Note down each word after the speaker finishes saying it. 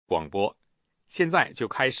广播。现在就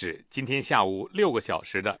开始今天下午6个小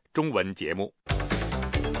时的中文节目。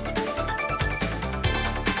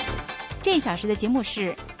这一小时的节目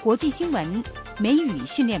是国际新闻、美语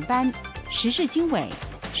训练班、时事经纬、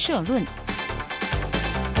社论。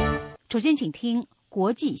首先请听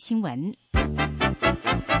国际新闻。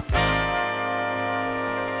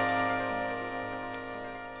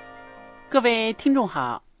各位听众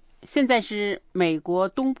好，现在是美国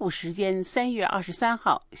东部时间3月23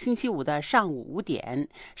号星期五的上午5点，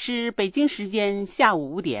是北京时间下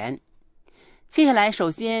午5点。接下来首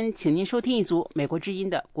先请您收听一组美国之音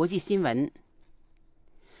的国际新闻。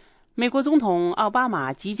美国总统奥巴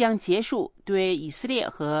马即将结束对以色列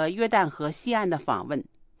和约旦河西岸的访问，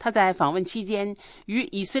他在访问期间与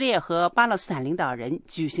以色列和巴勒斯坦领导人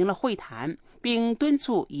举行了会谈，并敦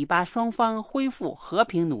促以巴双方恢复和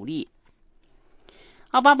平努力。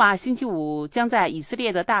奥巴马星期五将在以色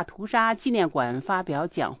列的大屠杀纪念馆发表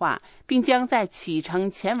讲话，并将在启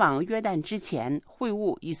程前往约旦之前会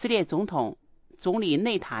晤以色列总理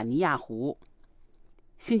内塔尼亚胡。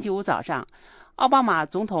星期五早上，奥巴马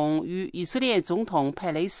总统与以色列总统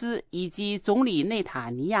佩雷斯以及总理内塔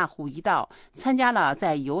尼亚胡一道参加了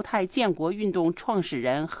在犹太建国运动创始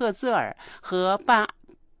人赫兹尔和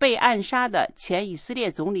被暗杀的前以色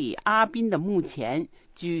列总理阿宾的墓前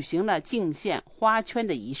举行了敬献花圈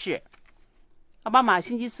的仪式。奥巴马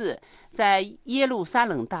星期四在耶路撒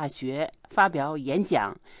冷大学发表演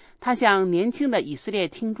讲，他向年轻的以色列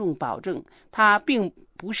听众保证，他并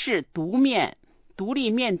不是独立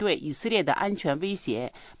面对以色列的安全威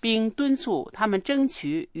胁，并敦促他们争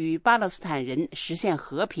取与巴勒斯坦人实现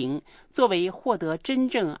和平，作为获得真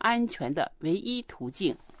正安全的唯一途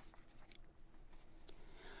径。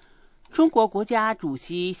中国国家主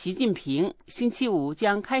席习近平星期五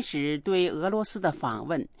将开始对俄罗斯的访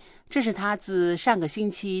问，这是他自上个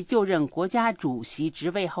星期就任国家主席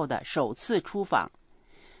职位后的首次出访。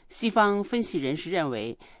西方分析人士认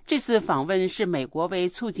为，这次访问是美国为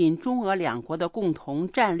促进中俄两国的共同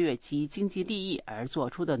战略及经济利益而做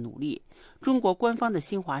出的努力。中国官方的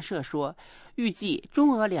新华社说，预计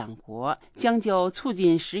中俄两国将就促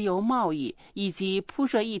进石油贸易以及铺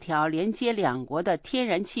设一条连接两国的天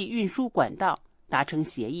然气运输管道达成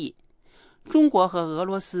协议。中国和俄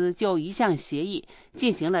罗斯就一项协议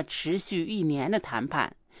进行了持续1年的谈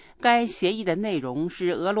判。该协议的内容是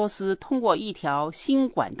俄罗斯通过一条新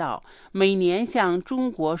管道每年向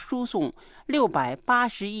中国输送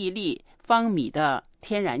680亿立方米的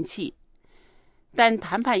天然气，但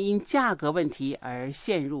谈判因价格问题而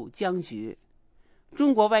陷入僵局。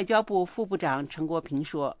中国外交部副部长陈国平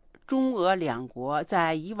说，中俄两国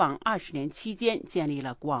在以往20年期间建立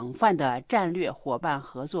了广泛的战略伙伴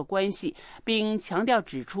合作关系，并强调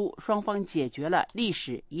指出双方解决了历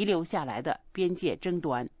史遗留下来的边界争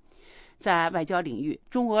端。在外交领域，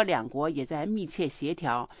中俄两国也在密切协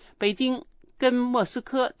调。北京跟莫斯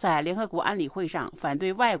科在联合国安理会上反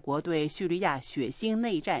对外国对叙利亚血腥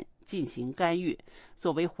内战进行干预。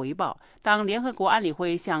作为回报，当联合国安理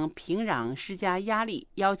会向平壤施加压力，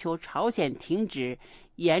要求朝鲜停止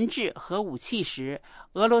研制核武器时，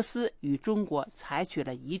俄罗斯与中国采取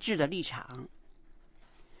了一致的立场。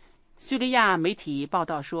叙利亚媒体报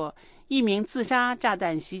道说，一名自杀炸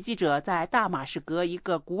弹袭击者在大马士革一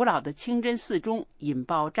个古老的清真寺中引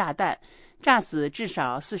爆炸弹，炸死至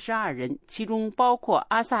少42人，其中包括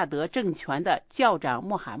阿萨德政权的教长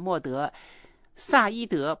穆罕默德·萨伊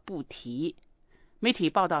德布提。媒体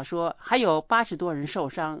报道说，还有80多人受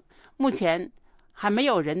伤。目前还没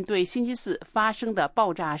有人对星期四发生的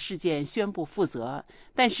爆炸事件宣布负责，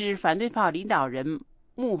但是反对派领导人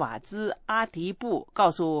穆瓦兹·阿迪布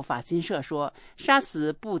告诉法新社说，杀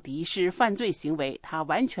死布迪是犯罪行为，他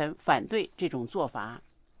完全反对这种做法。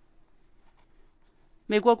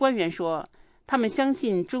美国官员说，他们相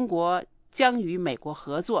信中国将与美国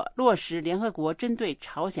合作，落实联合国针对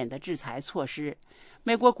朝鲜的制裁措施。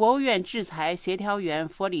美国国务院制裁协调员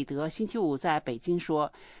弗里德星期五在北京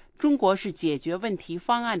说，中国是解决问题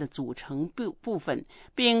方案的组成部分，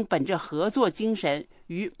并本着合作精神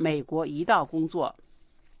与美国一道工作。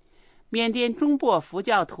缅甸中部佛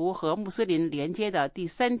教徒和穆斯林连接的第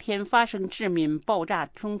3天发生致命爆炸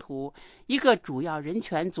冲突，一个主要人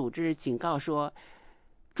权组织警告说，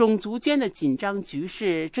种族间的紧张局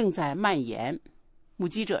势正在蔓延。目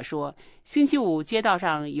击者说，星期五街道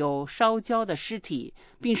上有烧焦的尸体，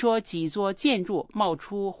并说几座建筑冒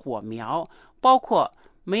出火苗，包括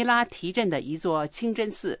梅拉提镇的一座清真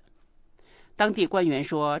寺。当地官员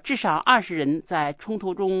说，至少20人在冲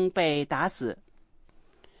突中被打死。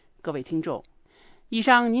各位听众，以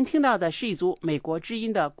上您听到的是一组美国之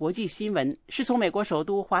音的国际新闻，是从美国首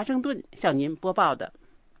都华盛顿向您播报的。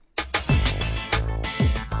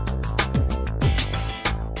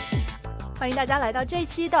欢迎大家来到这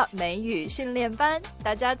期的美语训练班。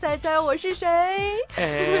大家猜猜我是谁？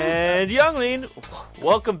 And Younglin,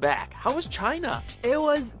 welcome back. How was China? It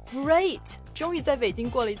was great. 终于在北京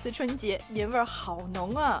过了一次春节，年味儿好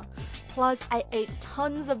浓啊。Plus, I ate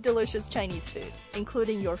tons of delicious Chinese food,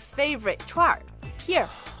 including your favorite 串儿。Here,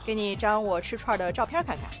 给你一张我吃串的照片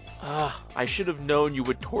看看。I should have known you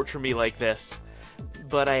would torture me like this.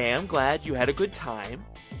 But I am glad you had a good time.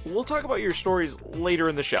 We'll talk about your stories later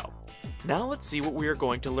in the show. Now let's see what we are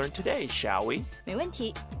going to learn today, shall we? 没问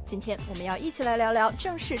题，今天我们要一起来聊聊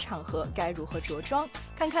正式场合该如何着装，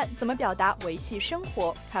看看怎么表达维系生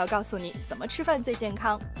活，还要告诉你怎么吃饭最健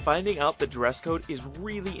康。Finding out the dress code is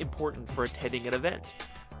really important for attending an event.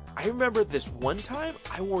 I remember this one time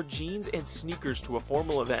I wore jeans and sneakers to a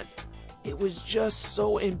formal event. It was just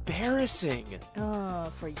so embarrassing.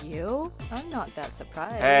 For you? I'm not that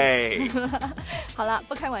surprised. Hey. 好了，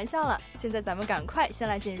不开玩笑了。现在咱们赶快先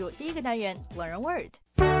来进入第一个单元 Learn a Word.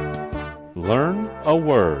 Learn a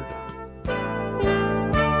word.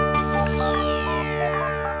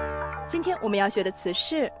 今天我们要学的词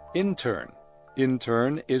是 Intern.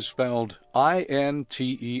 Intern is spelled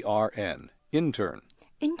I-N-T-E-R-N. Intern.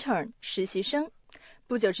 intern 实习生。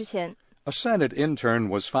不久之前A Senate intern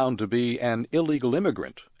was found to be an illegal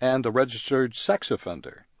immigrant and a registered sex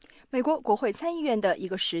offender. 美国国会参议院的一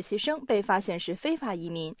个实习生被发现是非法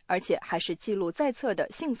移民，而且还是记录在册的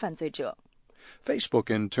性犯罪者。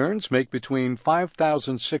Facebook interns make between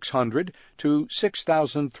 $5,600 to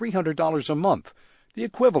 $6,300 a month, the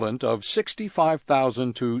equivalent of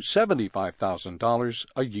 $65,000 to $75,000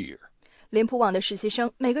 a year. 脸谱网的实习生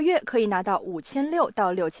每个月可以拿到5600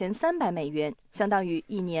到6300美元，相当于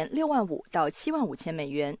一年65000到75000美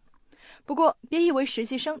元。不过，别以为实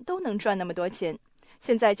习生都能赚那么多钱。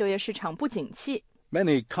现在就业市场不景气，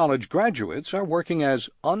 Many college graduates are working as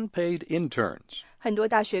unpaid interns. 很多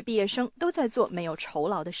大学毕业生都在做没有酬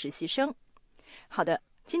劳的实习生。好的，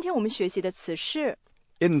今天我们学习的词是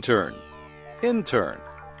Intern. Intern.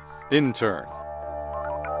 Intern.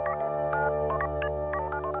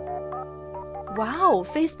 Wow,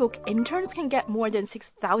 Facebook interns can get more than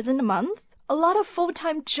 $6,000 a month? A lot of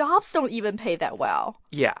full-time jobs don't even pay that well.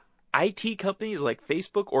 Yeah, IT companies like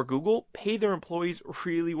Facebook or Google pay their employees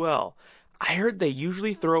really well. I heard they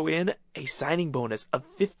usually throw in a signing bonus of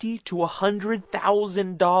 $50,000 to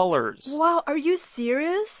 $100,000. Wow, are you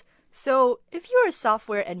serious? So, if you're a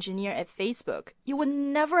software engineer at Facebook, you would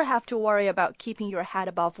never have to worry about keeping your head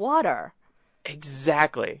above water.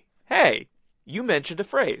 Exactly. Hey, you mentioned a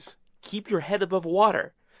phrase. Keep your head above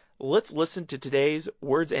water. Let's listen to today's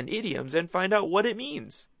words and idioms and find out what it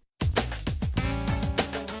means.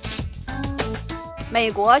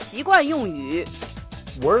 美国习惯用语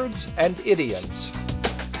Words and idioms.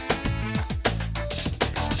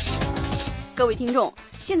 各位听众，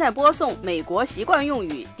现在播送美国习惯用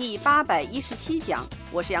语第817讲，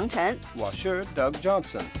我是杨晨。我是 Doug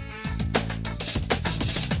Johnson.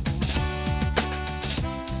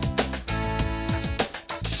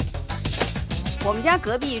 我们家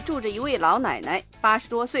隔壁住着一位老奶奶，80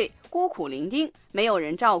多岁，孤苦伶仃，没有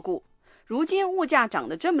人照顾。如今物价涨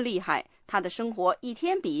得这么厉害，她的生活一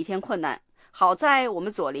天比一天困难。好在我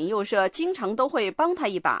们左邻右舍经常都会帮她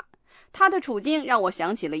一把。她的处境让我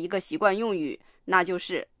想起了一个习惯用语，那就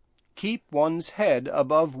是 Keep one's head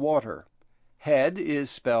above water. Head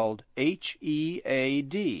is spelled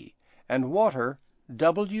H-E-A-D, and water,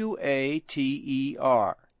 W-A-T-E-R.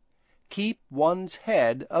 Keep one's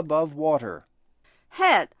head above water.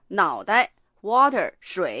 head 脑袋 water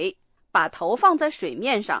水，把头放在水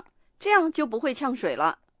面上，这样就不会呛水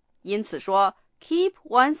了。因此说 keep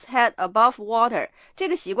one's head above water 这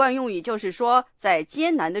个习惯用语就是说在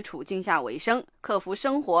艰难的处境下为生，克服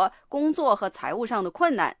生活、工作和财务上的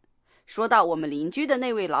困难。说到我们邻居的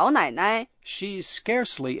那位老奶奶 She's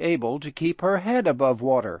scarcely able to keep her head above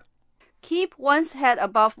water. keep one's head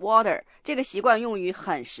above water 这个习惯用语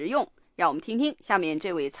很实用。让我们听听下面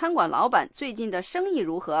这位餐馆老板最近的生意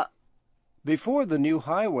如何。Before the new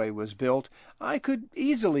highway was built, I could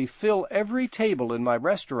easily fill every table in my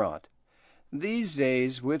restaurant. These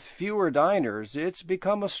days, with fewer diners, it's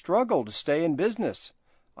become a struggle to stay in business.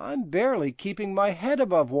 I'm barely keeping my head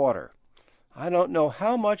above water. I don't know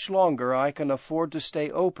how much longer I can afford to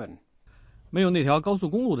stay open. 没有那条高速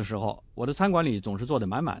公路的时候，我的餐馆里总是坐得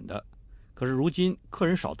满满的。可是如今客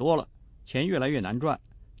人少多了，钱越来越难赚，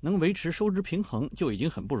能维持收支平衡就已经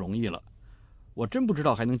很不容易了。我真不知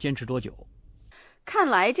道还能坚持多久。看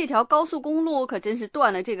来这条高速公路可真是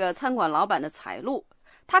断了这个餐馆老板的财路，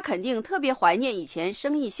他肯定特别怀念以前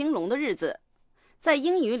生意兴隆的日子。在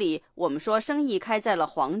英语里，我们说生意开在了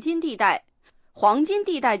黄金地带，黄金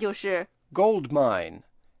地带就是 Gold mine.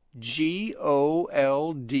 Goldmine.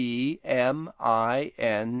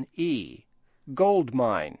 Gold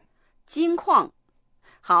mine. 金矿。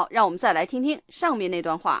好，让我们再来听听上面那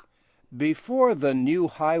段话。Before the new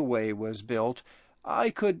highway was built,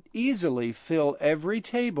 I could easily fill every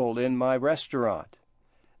table in my restaurant.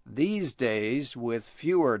 These days, with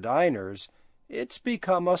fewer diners, it's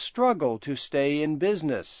become a struggle to stay in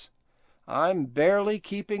business. I'm barely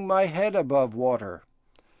keeping my head above water.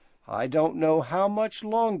 I don't know how much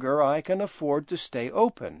longer I can afford to stay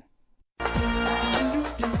open.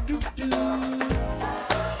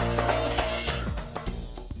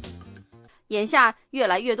 眼下越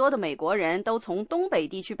来越多的美国人都从东北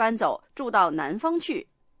地区搬走，住到南方去。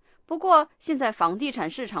不过现在房地产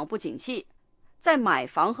市场不景气，在买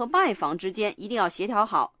房和卖房之间一定要协调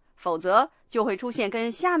好，否则就会出现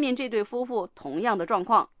跟下面这对夫妇同样的状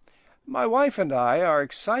况。My wife and I are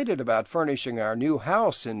excited about furnishing our new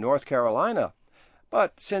house in North Carolina, but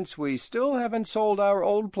since we still haven't sold our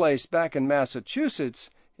old place back in Massachusetts,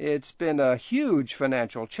 it's been a huge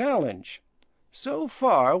financial challenge.So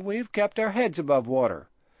far, we've kept our heads above water.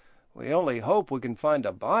 We only hope we can find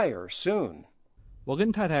a buyer soon. 我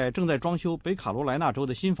跟太太正在装修北卡罗来纳州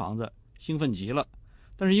的新房子，兴奋极了。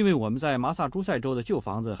但是因为我们在麻萨诸塞州的旧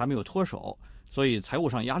房子还没有脱手，所以财务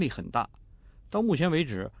上压力很大。到目前为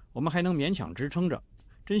止，我们还能勉强支撑着，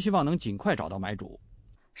真希望能尽快找到买主。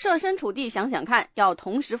设身处地想想看，要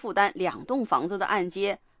同时负担2栋房子的按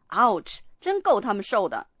揭 ，ouch， 真够他们受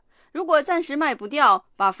的。如果暂时卖不掉，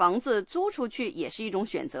把房子租出去也是一种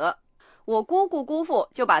选择。我姑父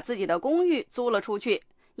就把自己的公寓租了出去，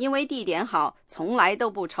因为地点好，从来都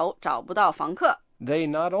不愁找不到房客。They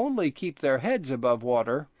not only keep their heads above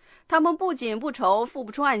water, 他们不仅不愁付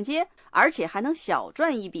不出按揭，而且还能小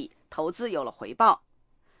赚一笔，投资有了回报。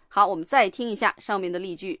好，我们再听一下上面的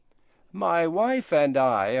例句。My wife and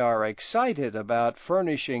I are excited about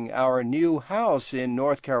furnishing our new house in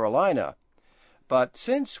North Carolina.But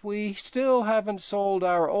since we still haven't sold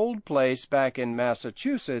our old place back in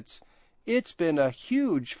Massachusetts, it's been a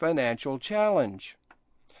huge financial challenge.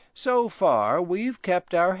 So far, we've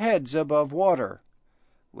kept our heads above water.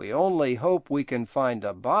 We only hope we can find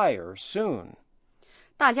a buyer soon.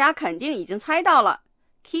 大家肯定已经猜到了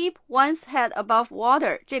 ，keep one's head above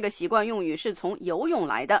water 这个习惯用语是从游泳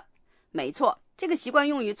来的。没错，这个习惯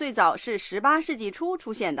用语最早是18世纪初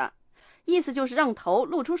出现的。意思就是让头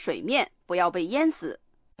露出水面，不要被淹死。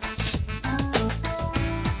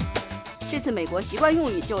这次美国习惯用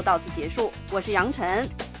语就到此结束，我是杨晨，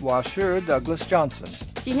我是 Douglas Johnson。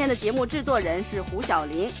今天的节目制作人是胡小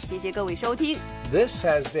玲，谢谢各位收听。This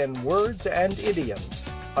has been Words and Idioms.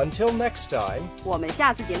 Until next time, 我们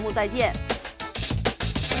下次节目再见。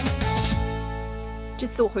这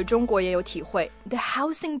次我回中国也有体会 The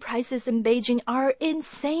housing prices in Beijing are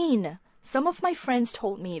insane.Some of my friends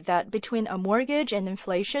told me that between a mortgage and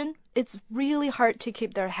inflation, it's really hard to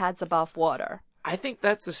keep their heads above water. I think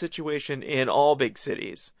that's the situation in all big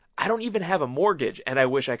cities. I don't even have a mortgage, and I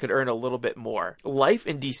wish I could earn a little bit more. Life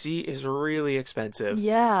in DC is really expensive.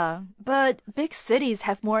 Yeah, but big cities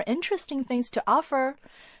have more interesting things to offer.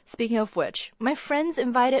 Speaking of which, my friends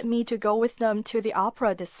invited me to go with them to the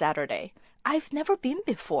opera this Saturday. I've never been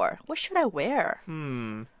before. What should I wear?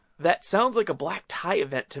 That sounds like a black tie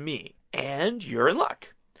event to me.And you're in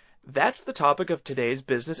luck. That's the topic of today's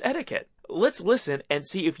business etiquette. Let's listen and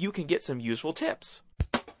see if you can get some useful tips.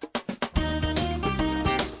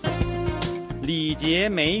 礼节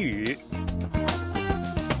美语。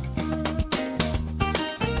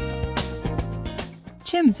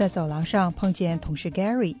Jim 在走廊上碰见同事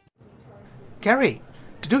Gary。 Gary,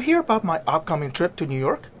 did you hear about my upcoming trip to New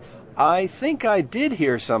York? I think I did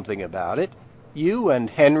hear something about it. You and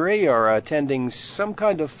Henry are attending some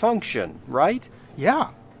kind of function, right?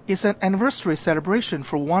 Yeah, it's an anniversary celebration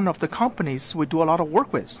for one of the companies we do a lot of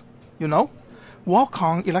work with. You know,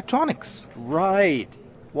 Qualcomm Electronics. Right.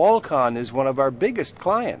 Qualcomm is one of our biggest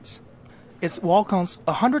clients. It's Qualcomm's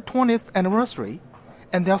 120th anniversary,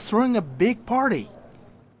 and they're throwing a big party.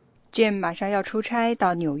 Jim 马上要出差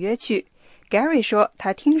到纽约去。Gary 说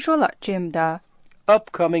他听说了 Jim 的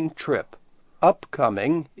upcoming trip.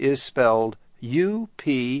 Upcoming is spelled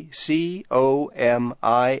U-P-C-O-M-I-N-G.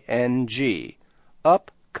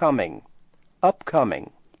 Upcoming. Upcoming.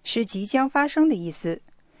 是即将发生的意思。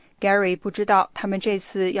Gary 不知道他们这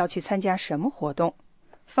次要去参加什么活动。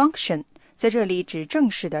Function 在这里指正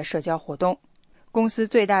式的社交活动。公司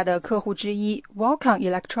最大的客户之一 Qualcomm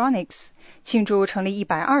Electronics 庆祝成立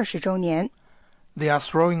120周年。They are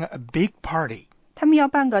throwing a big party. 他们要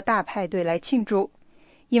办个大派对来庆祝。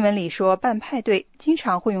英文里说办派对经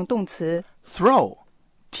常会用动词 Throw.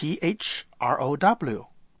 T-H-R-O-W.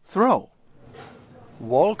 Throw.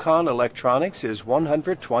 Walcon Electronics is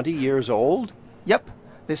 120 years old? Yep,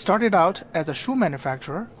 they started out as a shoe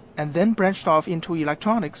manufacturer and then branched off into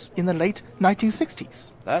electronics in the late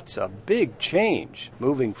 1960s. That's a big change,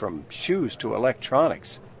 moving from shoes to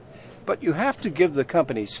electronics. But you have to give the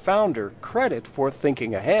company's founder credit for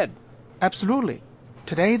thinking ahead. Absolutely.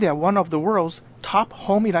 Today they are one of the world's top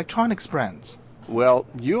home electronics brands. Well,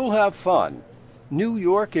 you'll have fun. New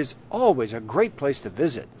York is always a great place to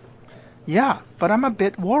visit. Yeah, but I'm a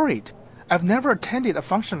bit worried. I've never attended a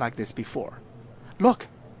function like this before. Look,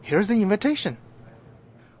 here's the invitation.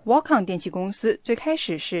 Walcon 电器公司最开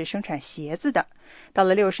始是生产鞋子的，到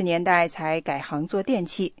了60年代才改行做电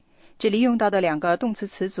器。这里用到的2个动词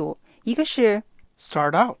词组，一个是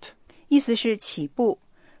Start out, 意思是起步，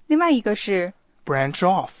另外一个是 branch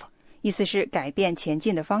off, 意思是改变前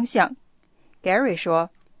进的方向。Gary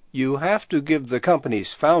说 You have to give the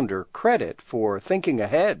company's founder credit for thinking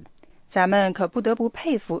ahead. 咱们可不得不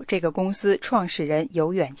佩服这个公司创始人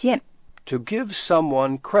有远见。To give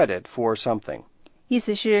someone credit for something. 意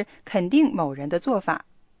思是肯定某人的做法。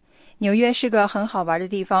纽约是个很好玩的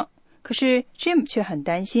地方，可是 Jim 却很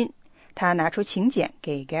担心。他拿出请柬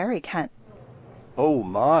给 Gary 看。Oh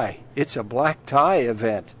my, it's a black tie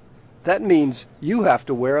event. That means you have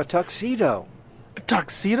to wear a tuxedo. A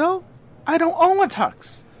tuxedo? I don't own a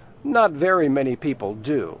tux. Not very many people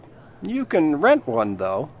do. You can rent one,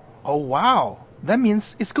 though. Oh, wow. That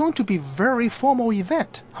means it's going to be a very formal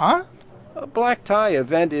event, huh? A black tie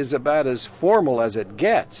event is about as formal as it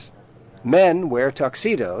gets. Men wear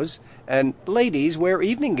tuxedos, and ladies wear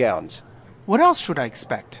evening gowns. What else should I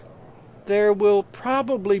expect? There will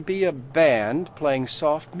probably be a band playing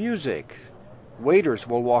soft music. Waiters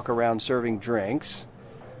will walk around serving drinks.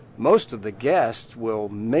 Most of the guests will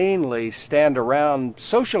mainly stand around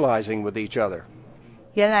socializing with each other.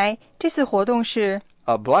 原来这次活动是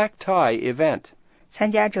A black tie event. 参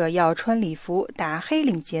加者要穿礼服打黑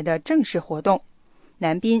领结的正式活动，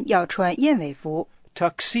男宾要穿燕尾服。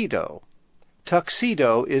Tuxedo.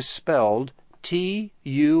 Tuxedo is spelled T-U-X-E-D-O.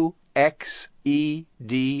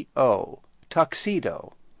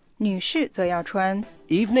 Tuxedo. 女士则要穿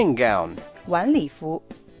Evening gown. 晚礼服。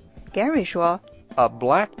Gary 说 A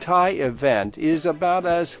black tie event is about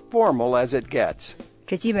as formal as it gets.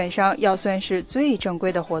 这基本上要算是最正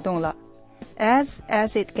规的活动了。As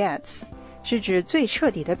it gets 是指最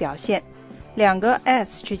彻底的表现，2个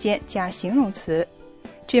as 之间加形容词。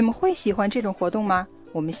Jim 会喜欢这种活动吗？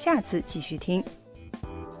我们下次继续听。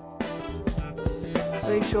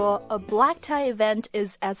所以说 a black tie event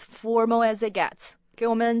is as formal as it gets. 给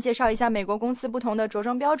我们介绍一下美国公司不同的着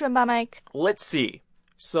装标准吧 Mike. Let's see.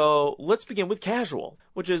 So let's begin with casual,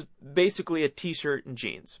 which is basically a t-shirt and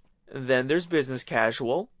jeans. Then there's business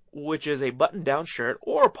casual, which is a button-down shirt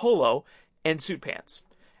or a polo and suit pants.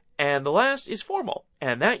 And the last is formal,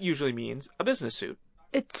 and that usually means a business suit.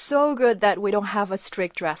 It's so good that we don't have a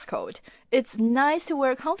strict dress code. It's nice to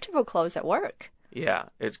wear comfortable clothes at work. Yeah,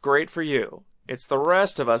 it's great for you. It's the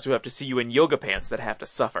rest of us who have to see you in yoga pants that have to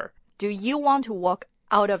suffer. Do you want to walk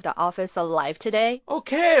out of the office alive today?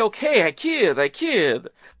 Okay, I kid.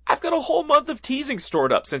 I've got a whole month of teasing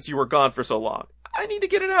stored up since you were gone for so long. I need to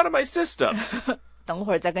get it out of my system. 等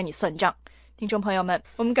会儿再跟你算账。听众朋友们，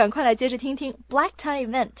我们赶快来接着听听 Black Tie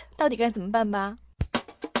Event 到底该怎么办吧。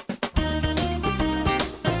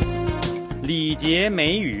礼节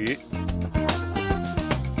美语。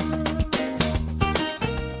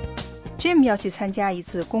Jim 要去参加一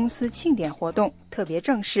次公司庆典活动，特别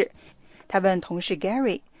正式。他问同事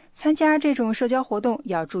Gary， 参加这种社交活动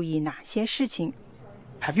要注意哪些事情？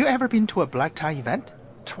 Have you ever been to a black tie event?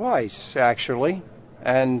 Twice, actually.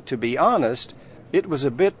 And to be honest, it was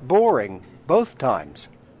a bit boring both times.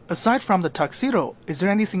 Aside from the tuxedo, is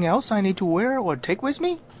there anything else I need to wear or take with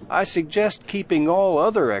me? I suggest keeping all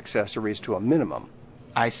other accessories to a minimum.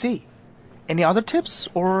 I see. Any other tips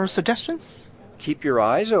or suggestions? Keep your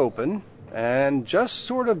eyes open and just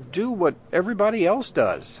sort of do what everybody else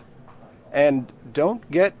does. And don't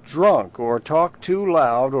get drunk or talk too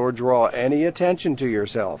loud or draw any attention to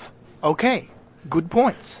yourself. Okay, good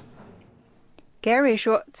points. Gary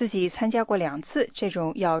说自己参加过2次这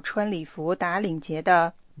种要穿礼服打领结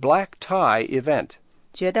的 Black tie event.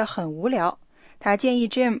 觉得很无聊。他建议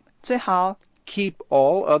Jim 最好 Keep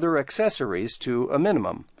all other accessories to a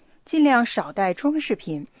minimum. 尽量少带装饰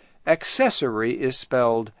品。Accessory is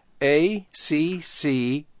spelled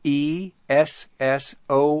A-C-C-E-S-S-O-R-Y.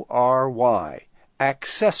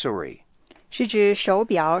 Accessory. 是指手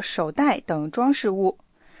表、手袋等装饰物。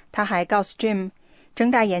他还告诉 Jim 睁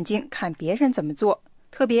大眼睛看别人怎么做，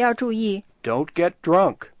特别要注意 Don't get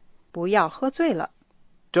drunk. 不要喝醉了，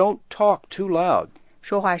 Don't talk too loud.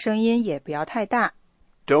 说话声音也不要太大。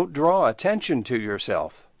Don't draw attention to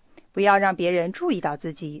yourself. 不要让别人注意到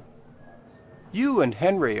自己。You and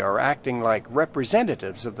Henry are acting like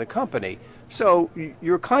representatives of the company, so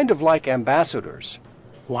you're kind of like ambassadors.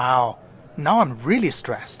 Wow, now I'm really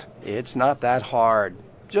stressed. It's not that hard.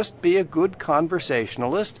 Just be a good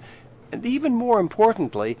conversationalist, and even more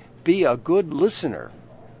importantly, be a good listener.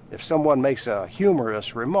 If someone makes a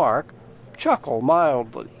humorous remark, chuckle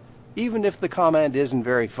mildly, even if the comment isn't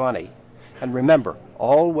very funny. And remember,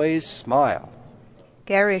 always smile.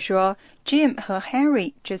 Gary 说 Jim 和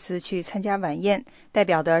Henry 这次去参加晚宴，代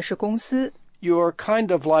表的是公司。 You're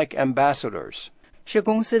kind of like ambassadors. 是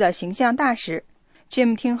公司的形象大使。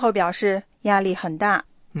 Jim 听后表示压力很大。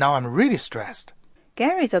 Now I'm really stressed.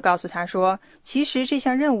 Gary 则告诉他说，其实这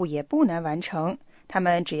项任务也不难完成，他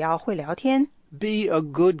们只要会聊天， Be a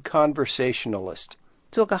good conversationalist.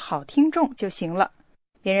 做个好听众就行了。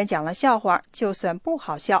别人讲了笑话，就算不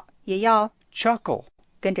好笑，也要 Chuckle.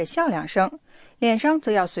 跟着笑两声，脸上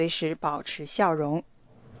则要随时保持笑容。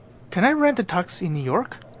 Can I rent a tux in New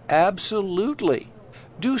York? Absolutely.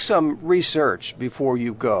 Do some research before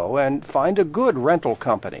you go and find a good rental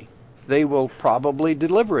company. They will probably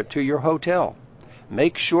deliver it to your hotel.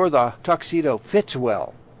 Make sure the tuxedo fits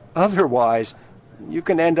well. Otherwise, you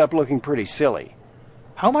can end up looking pretty silly.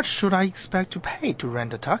 How much should I expect to pay to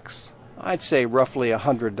rent a tux? I'd say roughly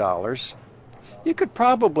 $100. You could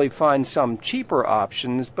probably find some cheaper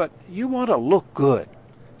options, but you want to look good.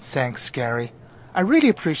 Thanks, Gary. I really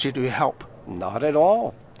appreciate your help. Not at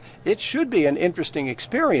all. It should be an interesting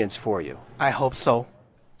experience for you. I hope so.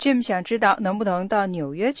 Jim 想知道能不能到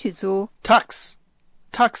纽约去租 Tux.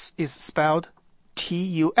 Tux is spelled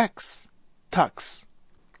T-U-X. Tux.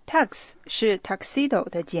 Tux 是 tuxedo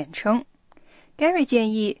的简称。 Gary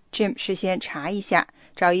建议 Jim 事先查一下，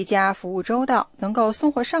找一家服务周到、能够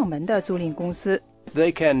送货上门的租赁公司。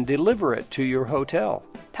 They can deliver it to your hotel.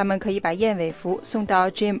 他们可以把燕尾服送到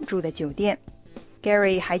Jim 住的酒店。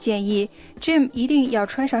 Gary 还建议 Jim 一定要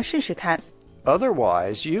穿上试试看，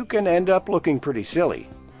 Otherwise, you can end up looking pretty silly.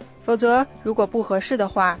 否则如果不合适的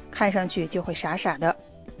话，看上去就会傻傻的。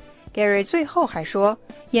 Gary 最后还说，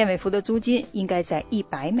燕尾服的租金应该在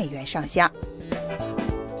$100上下。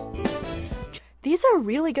 These are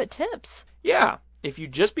really good tips. Yeah, if you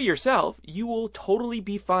just be yourself, you will totally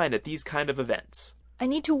be fine at these kind of events. I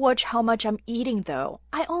need to watch how much I'm eating, though.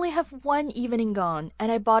 I only have one evening gone,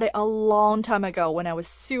 and I bought it a long time ago when I was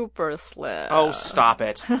super slim. Oh, stop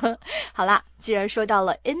it. 好啦，既然说到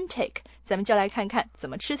了 intake， 咱们就来看看怎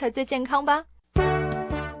么吃才最健康吧。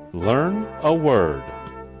 Learn a word.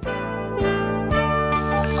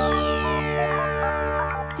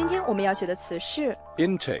 今天我们要学的词是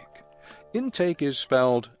Intake. Intake is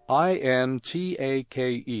spelled I-N-T-A-K-E.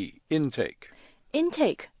 Intake.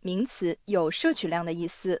 intake 名词，有摄取量的意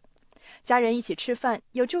思。家人一起吃饭，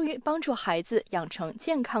有助于帮助孩子养成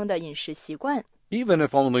健康的饮食习惯。 Even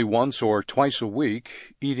if only once or twice a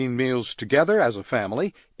week, eating meals together as a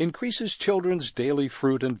family increases children's daily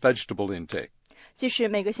fruit and vegetable intake. 即使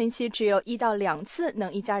每个星期只有1到2次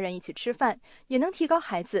能一家人一起吃饭，也能提高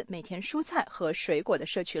孩子每天蔬菜和水果的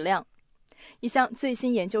摄取量。一项最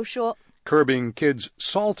新研究说， Curbing kids'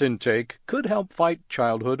 salt intake could help fight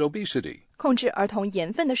childhood obesity. 控制儿童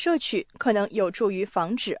盐分的摄取可能有助于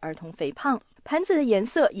防止儿童肥胖。盘子的颜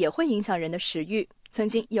色也会影响人的食欲。曾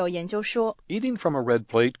经有研究说， Eating from a red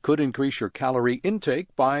plate could increase your calorie intake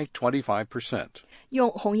by 25%. 用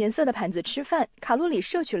红颜色的盘子吃饭，卡路里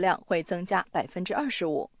摄取量会增加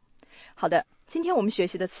25%。好的，今天我们学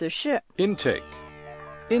习的词是 Intake.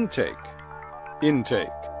 Intake.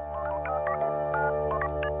 Intake.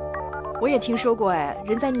 我也听说过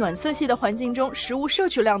人在暖色系的环境中，食物摄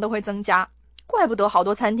取量都会增加。怪不得好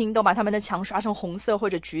多餐厅都把他们的墙刷成红色或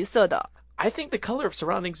者橘色的。I think the color of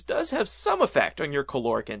surroundings does have some effect on your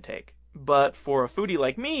caloric intake. But for a foodie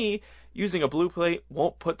like me, using a blue plate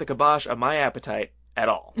won't put the kibosh on my appetite at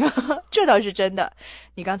all. 这倒是真的。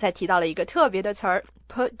你刚才提到了一个特别的词儿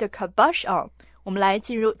put the kibosh on。我们来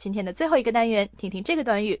进入今天的最后一个单元，听听这个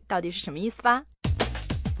短语到底是什么意思吧。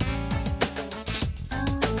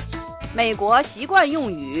美国习惯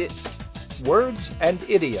用语 Words and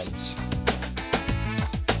idioms.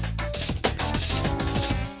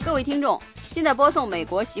 各位听众，现在播送美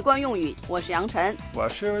国习惯用语，我是杨晨。我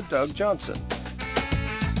是 Doug Johnson.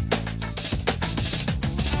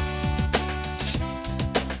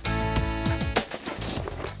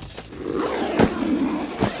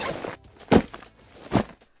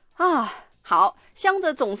 好，箱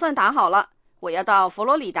子总算打好了。我要到佛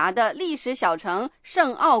罗里达的历史小城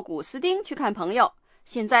圣奥古斯丁去看朋友，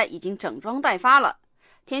现在已经整装待发了。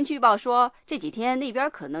天气预报说这几天那边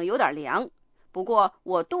可能有点凉，不过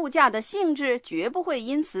我度假的兴致绝不会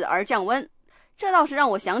因此而降温。这倒是让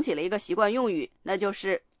我想起了一个习惯用语，那就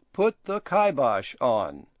是 Put the kibosh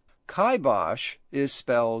on. Kibosh is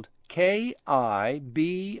spelled K-I-B-O-S-H.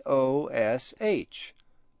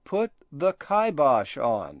 Put the kibosh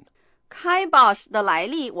on. kibosh 的来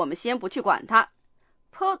历我们先不去管它。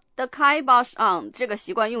Put the kibosh on 这个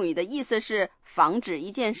习惯用语的意思是防止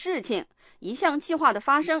一件事情、一项计划的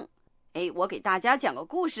发生。我给大家讲个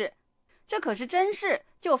故事，这可是真事，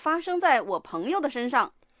就发生在我朋友的身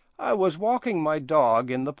上。I was walking my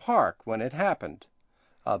dog in the park when it happened.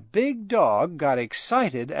 A big dog got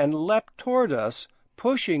excited and leapt toward us,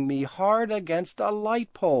 pushing me hard against a light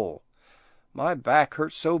pole. My back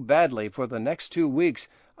hurt so badly for the next 2 weeks,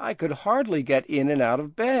 I could hardly get in and out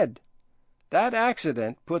of bed. That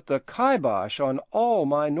accident put the kibosh on all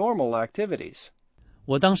my normal activities.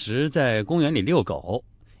 我当时在公园里遛狗，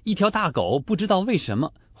一条大狗不知道为什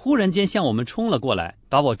么忽然间向我们冲了过来，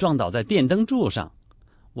把我撞倒在电灯柱上。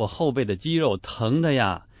我后背的肌肉疼的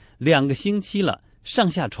呀，2个星期了，上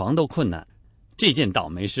下床都困难。这件倒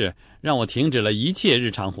霉事让我停止了一切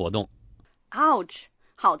日常活动。Ouch！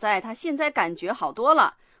 好在他现在感觉好多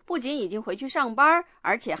了，不仅已经回去上班，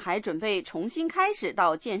而且还准备重新开始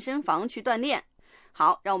到健身房去锻炼。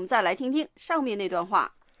好，让我们再来听听上面那段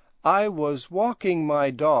话。I was walking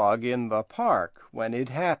my dog in the park when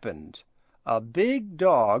it happened. A big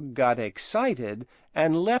dog got excited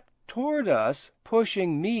and leapt toward us,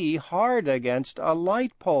 pushing me hard against a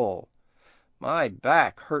light pole. My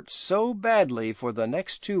back hurt so badly for the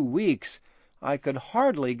next 2 weeks, I could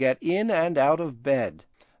hardly get in and out of bed.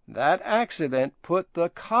 That accident put the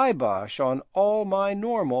kibosh on all my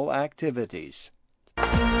normal activities.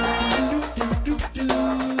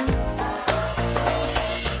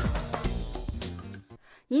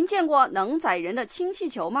 您见过能载人的氢气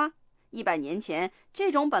球吗？100年前，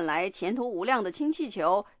这种本来前途无量的氢气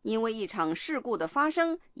球，因为一场事故的发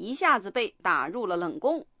生，一下子被打入了冷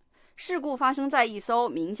宫。事故发生在一艘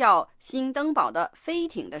名叫新登堡的飞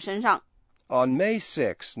艇的身上。On May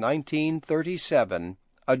 6, 1937,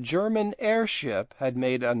 a German airship had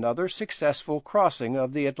made another successful crossing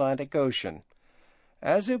of the Atlantic Ocean.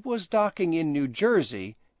 As it was docking in New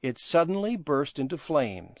Jersey, it suddenly burst into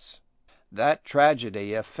flames. That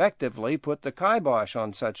tragedy effectively put the kibosh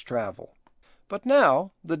on such travel. But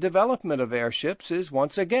now, the development of airships is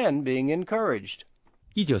once again being encouraged.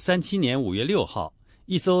 1937年5月6号，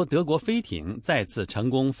一艘德国飞艇再次成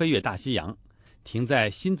功飞越大西洋，停在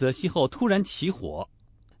新泽西后突然起火。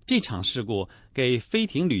这场事故给飞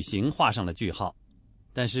艇旅行画上了句号。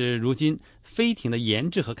但是如今，飞艇的研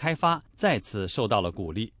制和开发再次受到了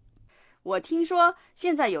鼓励。我听说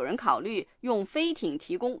现在有人考虑用飞艇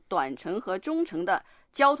提供短程和中程的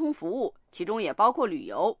交通服务，其中也包括旅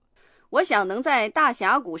游。我想能在大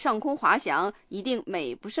峡谷上空滑翔一定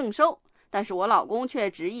美不胜收，但是我老公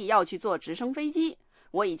却执意要去坐直升飞机。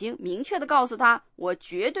我已经明确地告诉他，我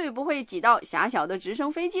绝对不会挤到狭小的直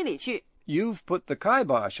升飞机里去。 You've put the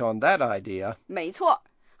kibosh on that idea. 没错。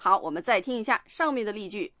好，我们再听一下上面的例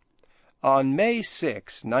句。 On May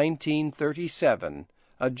 6, 1937,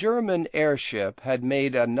 a German airship had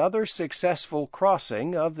made another successful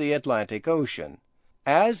crossing of the Atlantic Ocean.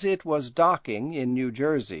 As it was docking in New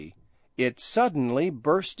Jersey, it suddenly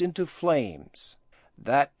burst into flames.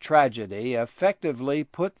 That tragedy effectively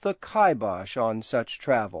put the kibosh on such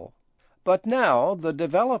travel. But now the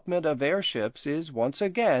development of airships is once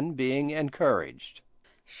again being encouraged.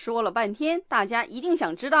 说了半天，大家一定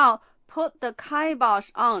想知道 put the kibosh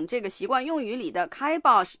on 这个习惯用语里的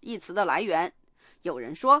kibosh 一词的来源。有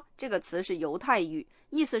人说这个词是犹太语，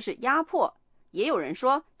意思是压迫，也有人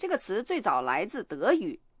说这个词最早来自德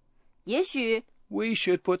语。也许 We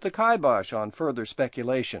should put the kibosh on further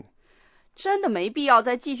speculation. 真的没必要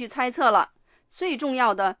再继续猜测了，最重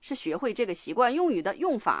要的是学会这个习惯用语的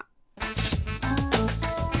用法。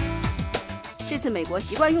这次美国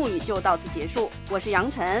习惯用语就到此结束，我是杨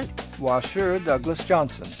晨，我是 Douglas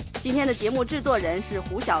Johnson. 今天的节目制作人是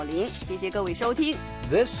胡小玲，谢谢各位收听。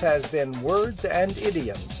This has been Words and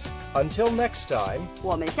Idioms. Until next time,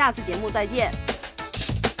 我们下次节目再见。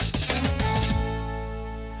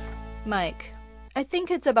Mike, I think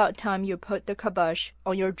it's about time you put the kibosh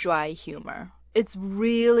on your dry humor. It's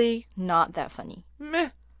really not that funny.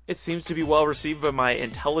 Meh. It seems to be well received by my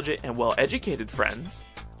intelligent and well-educated friends.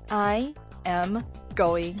 I am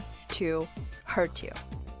going to hurt you.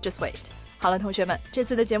 Just wait. 好了，同学们，这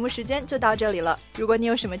次的节目时间就到这里了。如果你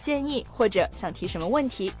有什么建议或者想提什么问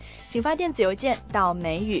题，请发电子邮件到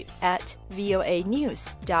美语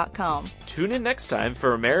@voanews.com. Tune in next time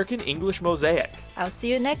for American English Mosaic. I'll see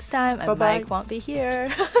you next time, and Bye-bye. Mike won't be here.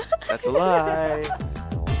 That's a lie.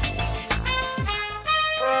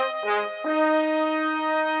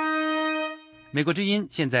 美国之音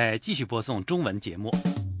现在继续播送中文节目。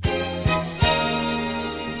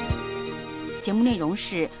节目内容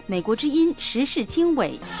是美国之音时事经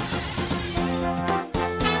纬。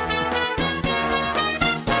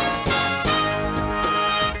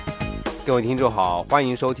各位听众好，欢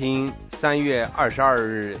迎收听3月22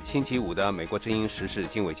日星期五的美国之音时事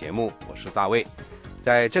经纬节目，我是大卫。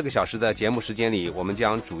在这个小时的节目时间里，我们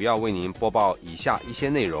将主要为您播报以下一些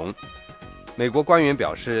内容。美国官员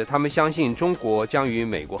表示，他们相信中国将与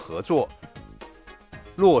美国合作，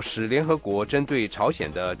落实联合国针对朝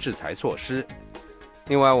鲜的制裁措施。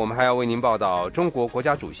另外，我们还要为您报道，中国国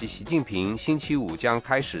家主席习近平星期五将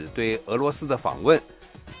开始对俄罗斯的访问。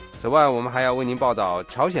此外，我们还要为您报道，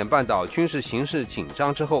朝鲜半岛军事形势紧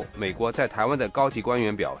张之后，美国在台湾的高级官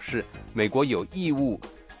员表示，美国有义务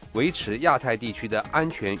维持亚太地区的安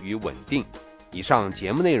全与稳定。以上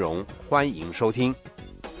节目内容，欢迎收听。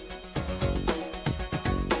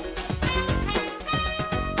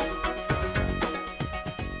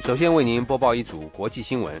首先为您播报一组国际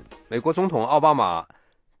新闻。美国总统奥巴马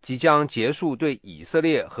即将结束对以色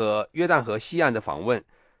列和约旦河西岸的访问。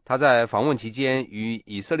他在访问期间与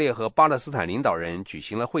以色列和巴勒斯坦领导人举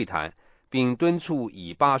行了会谈，并敦促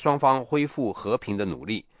以巴双方恢复和平的努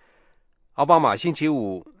力。奥巴马星期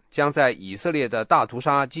五将在以色列的大屠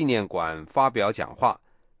杀纪念馆发表讲话，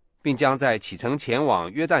并将在启程前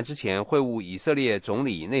往约旦之前会晤以色列总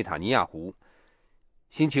理内塔尼亚胡。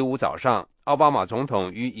星期五早上，奥巴马总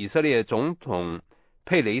统与以色列总统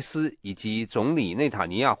佩雷斯以及总理内塔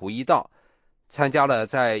尼亚胡一道，参加了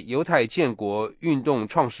在犹太建国运动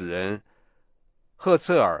创始人赫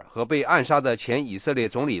茨尔和被暗杀的前以色列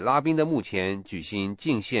总理拉宾的墓前举行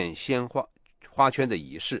敬献鲜花圈的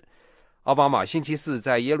仪式。奥巴马星期四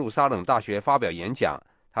在耶路撒冷大学发表演讲，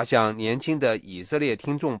他向年轻的以色列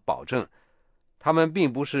听众保证，他们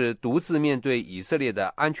并不是独自面对以色列的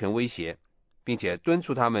安全威胁，并且敦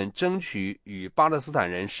促他们争取与巴勒斯坦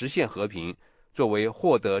人实现和平，作为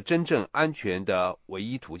获得真正安全的唯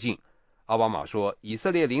一途径。奥巴马说，以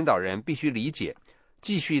色列领导人必须理解，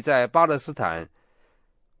继续在巴勒斯坦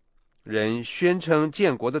人宣称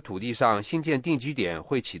建国的土地上新建定居点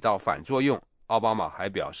会起到反作用。奥巴马还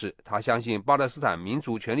表示，他相信巴勒斯坦民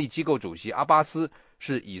族权力机构主席阿巴斯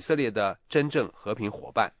是以色列的真正和平伙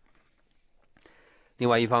伴。另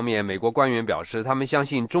外一方面，美国官员表示，他们相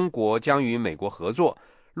信中国将与美国合作，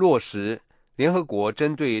落实联合国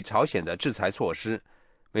针对朝鲜的制裁措施。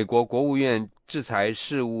美国国务院制裁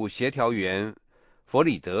事务协调员弗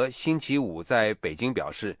里德星期五在北京表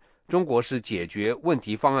示，中国是解决问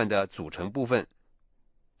题方案的组成部分，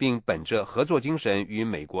并本着合作精神与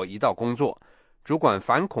美国一道工作。主管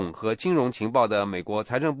反恐和金融情报的美国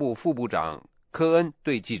财政部副部长科恩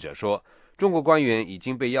对记者说，中国官员已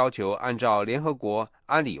经被要求按照联合国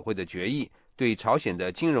安理会的决议对朝鲜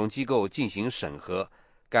的金融机构进行审核。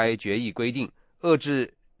该决议规定，遏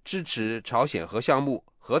制支持朝鲜核项目、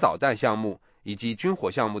核导弹项目以及军火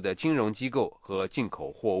项目的金融机构和进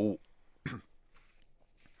口货物。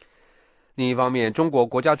另一方面，中国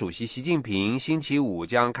国家主席习近平星期五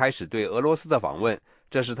将开始对俄罗斯的访问，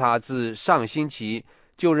这是他自上星期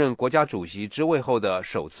就任国家主席职位后的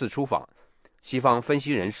首次出访。西方分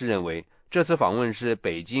析人士认为，这次访问是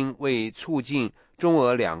北京为促进中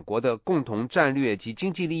俄两国的共同战略及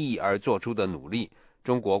经济利益而做出的努力。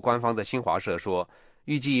中国官方的新华社说，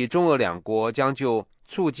预计中俄两国将就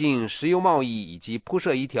促进石油贸易以及铺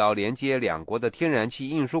设一条连接两国的天然气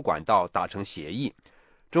运输管道达成协议。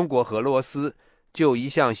中国和俄罗斯就一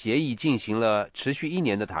项协议进行了持续1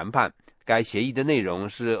年的谈判。该协议的内容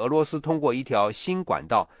是俄罗斯通过一条新管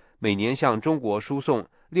道，每年向中国输送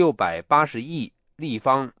680亿立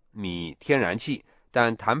方米天然气，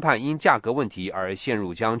但谈判因价格问题而陷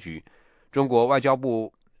入僵局。中国外交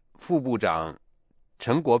部副部长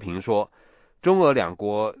陈国平说，中俄两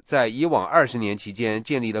国在以往20年期间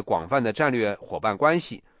建立了广泛的战略伙伴关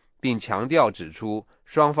系，并强调指出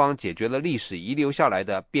双方解决了历史遗留下来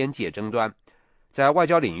的边界争端。在外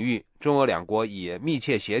交领域，中俄两国也密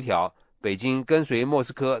切协调。北京跟随莫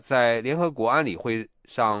斯科在联合国安理会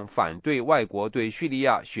上反对外国对叙利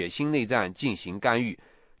亚血腥内战进行干预。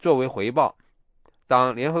作为回报，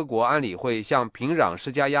当联合国安理会向平壤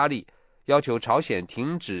施加压力，要求朝鲜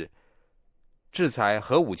停止制裁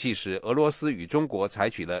核武器时，俄罗斯与中国采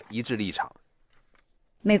取了一致立场。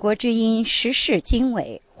美国之音时事经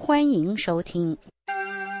纬，欢迎收听。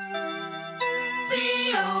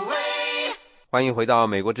欢迎回到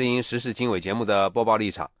美国之音时事经纬节目的播报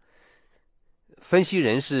立场。分析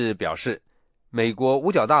人士表示，美国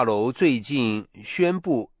五角大楼最近宣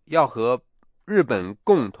布要和日本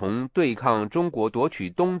共同对抗中国夺取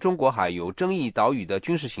东中国海有争议岛屿的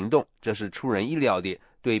军事行动，这是出人意料的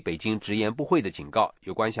对北京直言不讳的警告。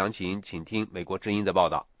有关详情，请听美国之音的报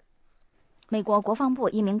道。美国国防部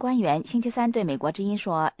一名官员星期三对美国之音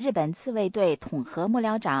说，日本自卫队统合幕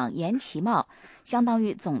僚长岩崎茂，相当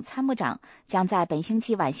于总参谋长，将在本星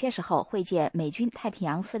期晚些时候会见美军太平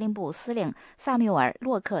洋司令部司令萨缪尔·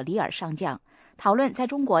洛克里尔上将，讨论在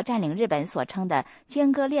中国占领日本所称的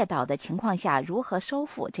尖阁列岛的情况下如何收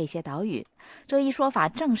复这些岛屿。这一说法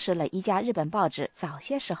证实了一家日本报纸早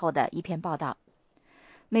些时候的一篇报道。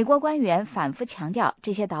美国官员反复强调，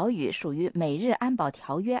这些岛屿属于美日安保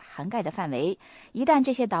条约涵盖的范围，一旦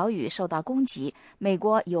这些岛屿受到攻击，美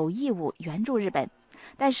国有义务援助日本。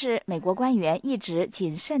但是美国官员一直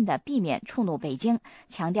谨慎地避免触怒北京，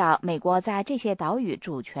强调美国在这些岛屿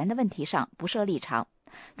主权的问题上不设立场。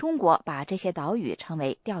中国把这些岛屿称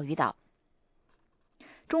为钓鱼岛。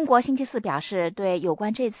中国星期四表示，对有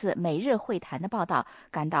关这次美日会谈的报道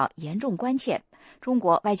感到严重关切。中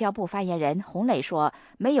国外交部发言人洪磊说，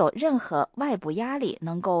没有任何外部压力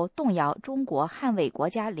能够动摇中国捍卫国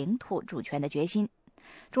家领土主权的决心。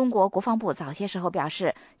中国国防部早些时候表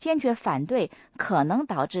示，坚决反对可能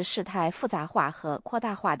导致事态复杂化和扩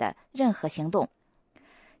大化的任何行动。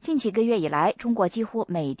近几个月以来，中国几乎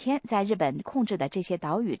每天在日本控制的这些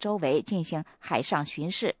岛屿周围进行海上巡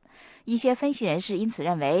视。一些分析人士因此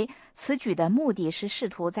认为，此举的目的是试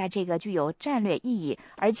图在这个具有战略意义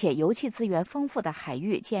而且油气资源丰富的海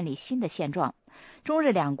域建立新的现状。中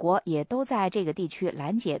日两国也都在这个地区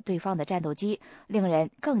拦截对方的战斗机，令人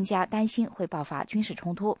更加担心会爆发军事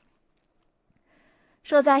冲突。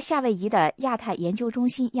设在夏威夷的亚太研究中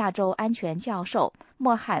心亚洲安全教授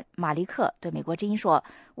莫汉·马利克对美国之音说，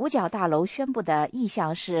五角大楼宣布的意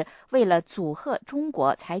向是为了阻吓中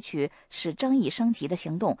国采取使争议升级的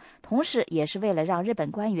行动，同时也是为了让日本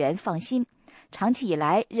官员放心。长期以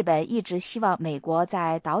来，日本一直希望美国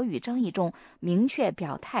在岛屿争议中明确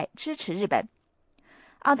表态支持日本。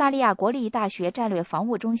澳大利亚国立大学战略防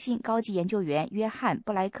务中心高级研究员约翰·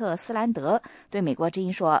布莱克斯兰德对美国之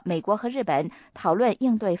音说，美国和日本讨论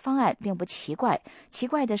应对方案并不奇怪，奇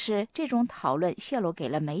怪的是这种讨论泄露给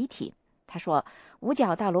了媒体。他说，五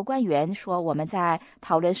角大楼官员说，我们在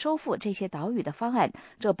讨论收复这些岛屿的方案，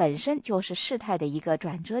这本身就是事态的一个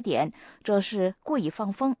转折点，这是故意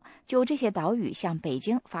放风，就这些岛屿向北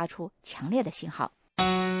京发出强烈的信号。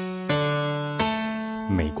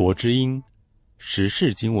美国之音时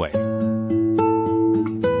事经纬。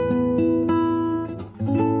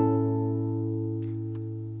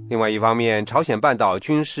另外一方面，朝鲜半岛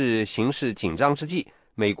军事形势紧张之际，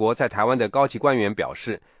美国在台湾的高级官员表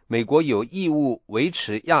示，美国有义务维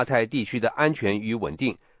持亚太地区的安全与稳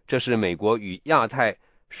定，这是美国与亚太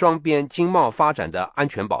双边经贸发展的安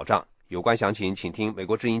全保障。有关详情，请听美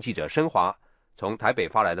国之音记者申华从台北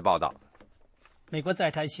发来的报道。美国在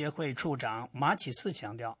台协会处长马启思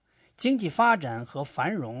强调，经济发展和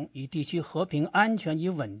繁荣与地区和平、安全与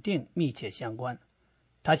稳定密切相关。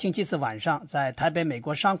他星期四晚上在台北美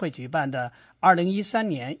国商会举办的2013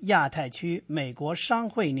年亚太区美国商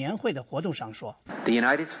会年会的活动上说 The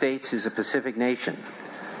United States is a Pacific nation.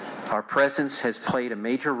 Our presence has played a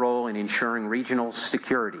major role in ensuring regional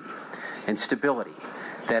security and stability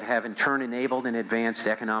that have in turn enabled and advanced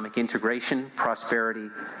economic integration,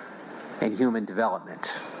 prosperity, and human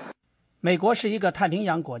development.美国是一个太平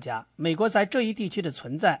洋国家，美国在这一地区的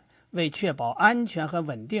存在为确保安全和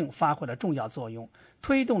稳定发挥了重要作用，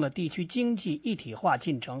推动了地区经济一体化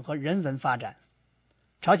进程和人文发展。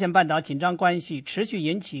朝鲜半岛紧张关系持续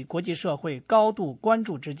引起国际社会高度关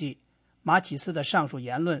注之际，马启思的上述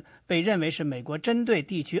言论被认为是美国针对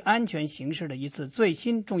地区安全形势的一次最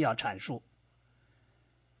新重要阐述。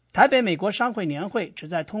台北美国商会年会旨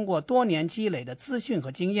在通过多年积累的资讯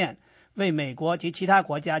和经验，为美国及其他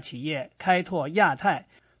国家企业开拓亚太，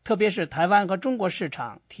特别是台湾和中国市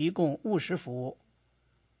场提供务实服务。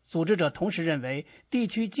组织者同时认为，地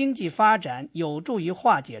区经济发展有助于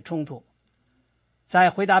化解冲突。在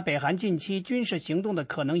回答北韩近期军事行动的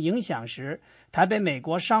可能影响时，台北美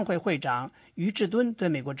国商会会长于志敦对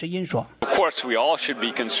美国之音说 Of course, we all should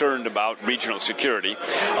be concerned about regional security.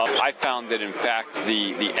 I found that, in fact,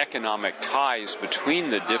 the economic ties between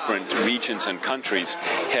the different regions and countries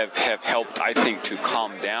have helped, I think, to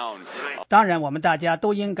calm down. 当然，我们大家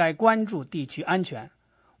都应该关注地区安全。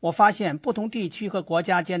我发现不同地区和国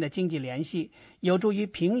家间的经济联系有助于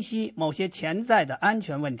平息某些潜在的安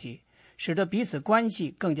全问题，使得彼此关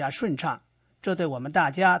系更加顺畅，这对我们大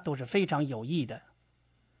家都是非常有益的。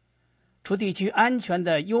除地区安全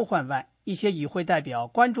的忧患外，一些与会代表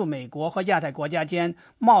关注美国和亚太国家间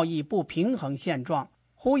贸易不平衡现状，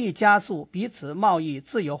呼吁加速彼此贸易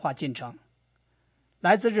自由化进程。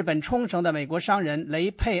来自日本冲绳的美国商人雷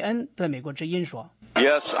佩恩对美国之音说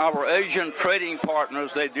Yes, our Asian trading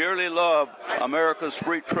partners, they dearly love America's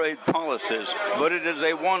free trade policies, but it is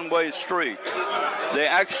a one-way street. They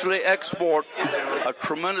actually export a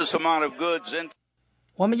tremendous amount of goods in.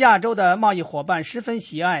 我们亚洲的贸易伙伴十分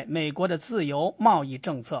喜爱美国的自由贸易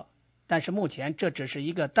政策，但是目前这只是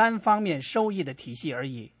一个单方面收益的体系而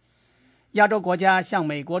已。亚洲国家向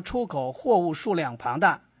美国出口货物数量庞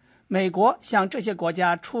大，美国向这些国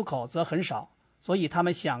家出口则很少，所以他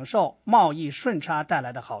们享受贸易顺差带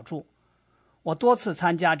来的好处。我多次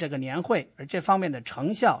参加这个年会，而这方面的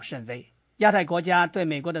成效甚微。亚太国家对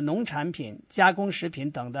美国的农产品、加工食品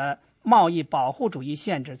等的贸易保护主义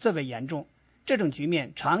限制最为严重，这种局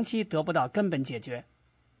面长期得不到根本解决。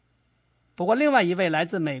不过，另外一位来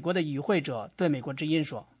自美国的与会者对美国之音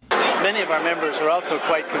说Many of our members are also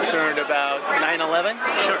quite concerned about 9/11,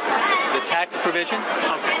 the tax provision.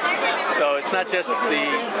 So it's not just the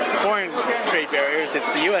foreign trade barriers,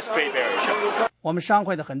 it's the U.S. trade barriers. 我们商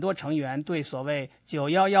会的很多成员对所谓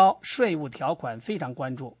911税务条款非常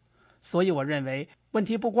关注，所以我认为问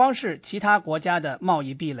题不光是其他国家的贸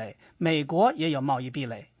易壁垒，美国也有贸易壁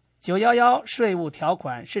垒。911税务条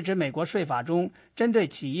款是指美国税法中针对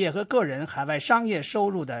企业和个人海外商业收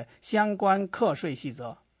入的相关课税细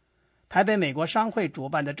则。台北美国商会主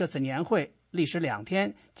办的这次年会历时2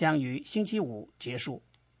天，将于星期五结束。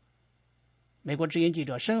美国之音记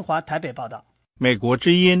者申华台北报道。美国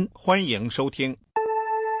之音，欢迎收听。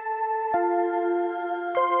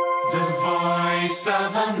The Voice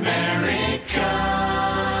of America。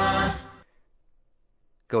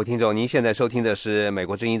 各位听众，您现在收听的是美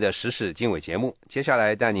国之音的时事经纬节目，接下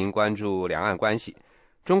来带您关注两岸关系。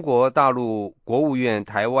中国大陆国务院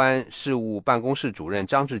台湾事务办公室主任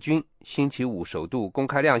张志军星期五首度公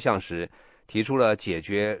开亮相时，提出了解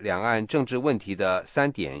决两岸政治问题的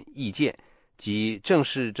3点意见，即正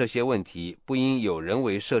视这些问题不应有人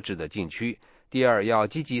为设置的禁区；第二，要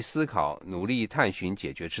积极思考，努力探寻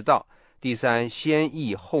解决之道；第三，先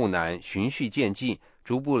易后难，循序渐进，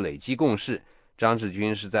逐步累积共识。张志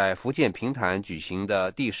军是在福建平潭举行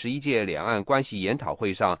的第11届两岸关系研讨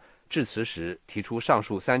会上致辞时提出上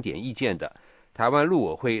述3点意见的。台湾陆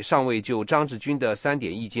委会尚未就张志军的3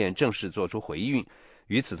点意见正式作出回应。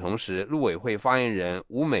与此同时，陆委会发言人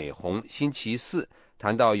吴美红星期四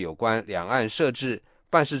谈到有关两岸设置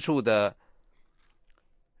办事处的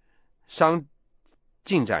商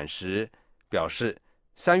进展时表示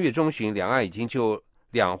，3月中旬两岸已经就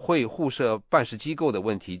两会互设办事机构的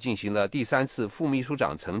问题进行了第3次副秘书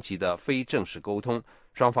长层级的非正式沟通，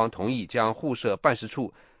双方同意将互设办事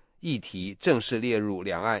处议题正式列入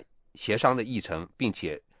两岸协商的议程，并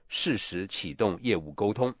且适时启动业务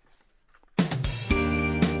沟通。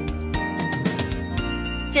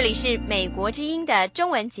这里是美国之音的中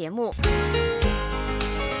文节目。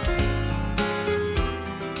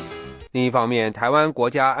另一方面，台湾国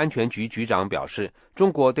家安全局局长表示，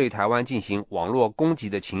中国对台湾进行网络攻击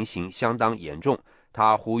的情形相当严重。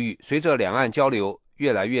他呼吁，随着两岸交流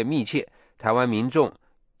越来越密切，台湾民众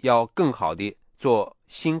要更好地做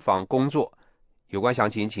心防工作。有关详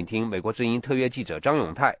情，请听美国之音特约记者张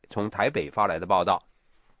永泰从台北发来的报道。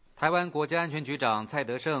台湾国家安全局长蔡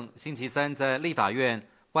德胜星期三在立法院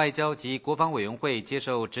外交及国防委员会接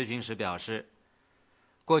受质询时表示，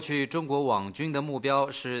过去中国网军的目标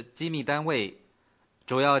是机密单位，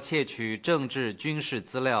主要窃取政治军事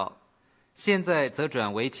资料，现在则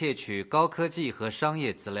转为窃取高科技和商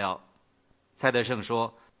业资料。蔡德胜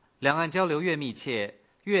说，两岸交流越密切，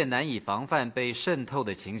越难以防范被渗透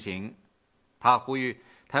的情形。他呼吁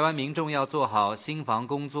台湾民众要做好心防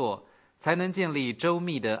工作，才能建立周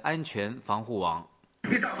密的安全防护网。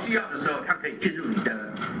遇到需要的时候，它可以进入你的，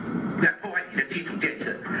来破坏你的基础建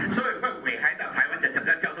设，所以会危害到台湾的整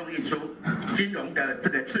个交通运输、金融的这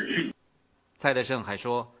个秩序。蔡德胜还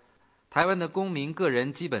说，台湾的公民个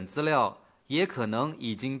人基本资料也可能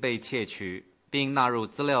已经被窃取，并纳入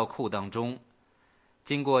资料库当中。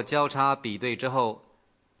经过交叉比对之后，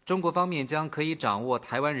中国方面将可以掌握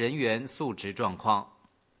台湾人员素质状况。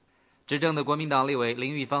执政的国民党立委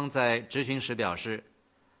林玉芳在质询时表示，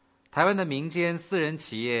台湾的民间私人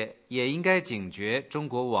企业也应该警觉中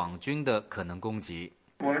国网军的可能攻击。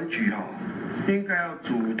国安局应该要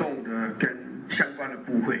主动的跟相关的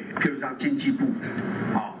部会，譬如像经济部，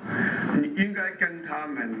你应该跟他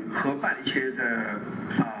们合办一些的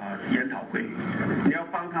研讨会，你要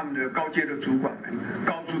帮他们的高阶的主管们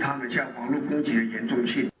告诉他们像网络攻击的严重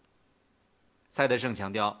性。蔡德胜强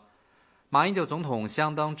调，马英九总统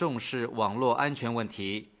相当重视网络安全问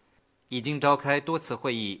题，已经召开多次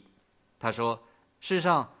会议。他说，事实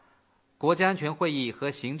上，国家安全会议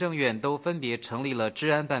和行政院都分别成立了治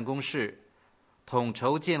安办公室，统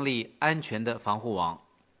筹建立安全的防护网。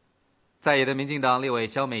在野的民进党立委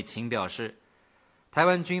萧美琴表示，台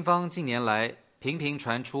湾军方近年来频频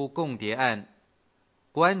传出共谍案，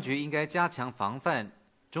国安局应该加强防范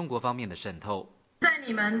中国方面的渗透。在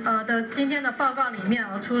你们的今天的报告里面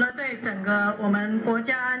除了对整个我们国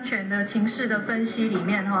家安全的情势的分析里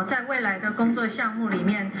面在未来的工作项目里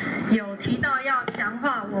面有提到要强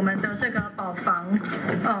化我们的这个保防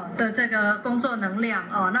的这个工作能量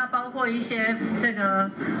那包括一些这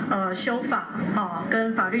个修法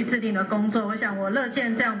跟法律制定的工作，我想我乐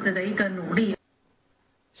见这样子的一个努力。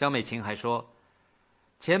萧美琴还说，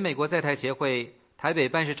前美国在台协会台北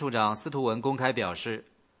办事处长司徒文公开表示，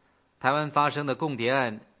台湾发生的共谍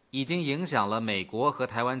案已经影响了美国和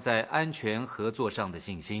台湾在安全合作上的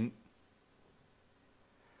信心。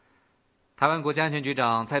台湾国家安全局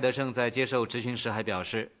长蔡德胜在接受质询时还表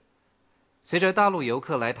示，随着大陆游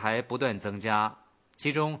客来台不断增加，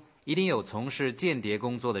其中一定有从事间谍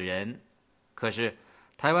工作的人，可是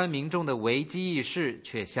台湾民众的危机意识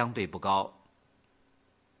却相对不高。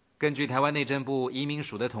根据台湾内政部移民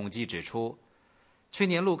署的统计指出，去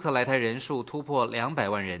年陆客来台人数突破200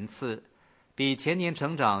万人次，比前年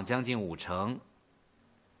成长将近50%。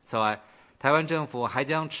此外，台湾政府还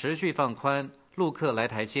将持续放宽陆客来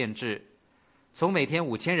台限制，从每天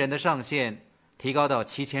5000人的上限提高到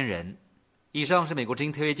7000人。以上是美国之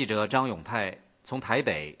音特约记者张永泰从台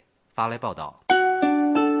北发来报道。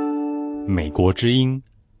美国之音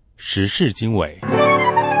时事经纬。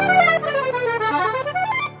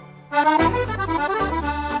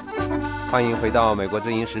欢迎回到美国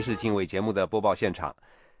之音时事经纬节目的播报现场。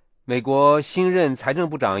美国新任财政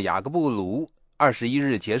部长雅各布卢21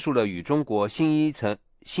日结束了与中国新一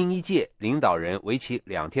届领导人为期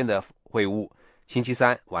2天的会晤，星期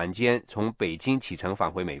三晚间从北京启程返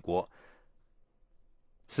回美国。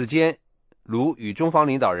此间，卢与中方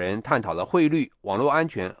领导人探讨了汇率、网络安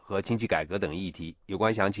全和经济改革等议题。有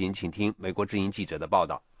关详情，请听美国之音记者的报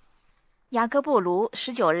道。雅各布卢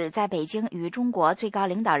19日在北京与中国最高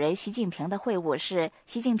领导人习近平的会晤，是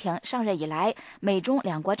习近平上任以来美中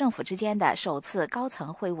两国政府之间的首次高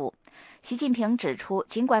层会晤。习近平指出，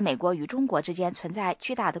尽管美国与中国之间存在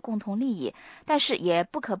巨大的共同利益，但是也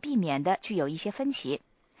不可避免地具有一些分歧。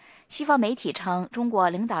西方媒体称，中国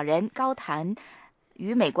领导人高谈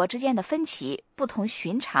与美国之间的分歧不同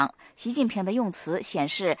寻常，习近平的用词显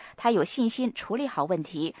示他有信心处理好问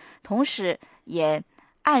题，同时也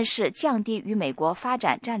暗示降低与美国发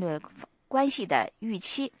展战略关系的预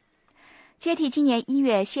期。接替今年1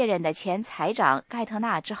月卸任的前财长盖特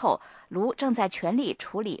纳之后，卢正在全力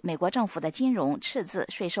处理美国政府的金融、赤字、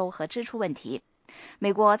税收和支出问题。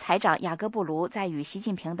美国财长雅各布卢在与习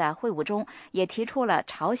近平的会晤中也提出了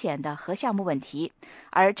朝鲜的核项目问题，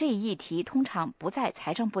而这一议题通常不在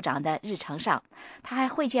财政部长的日程上。他还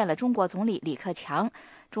会见了中国总理李克强、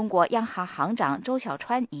中国央行行长周小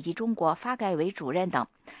川以及中国发改委主任等。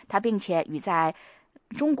他并且与在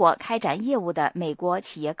中国开展业务的美国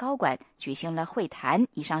企业高管举行了会谈。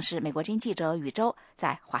以上是美国之音记者宇宙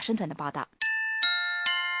在华盛顿的报道。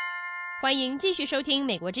欢迎继续收听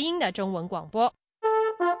美国之音的中文广播。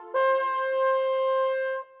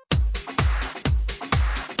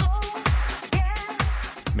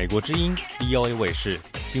美国之音 VOA 卫视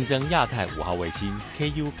新增亚太5号卫星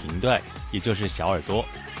KU 频段，也就是小耳朵，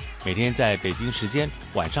每天在北京时间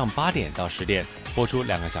晚上8点到10点播出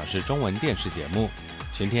2个小时中文电视节目，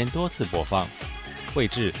全天多次播放，位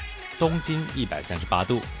置东经138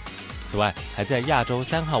度。此外，还在亚洲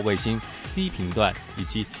3号卫星 C 频段以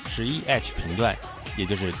及11H 频段，也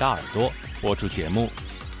就是大耳朵播出节目，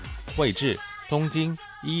位置东经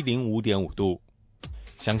105.5度。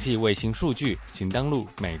详细卫星数据，请登录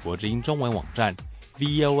美国之音中文网站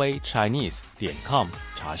voachinese.com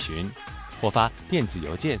查询，或发电子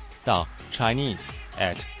邮件到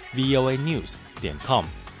chinese@voanews.com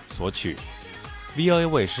索取。VOA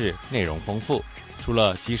卫视内容丰富，除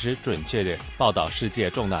了及时准确地报道世界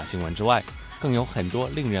重大新闻之外，更有很多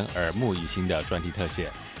令人耳目一新的专题特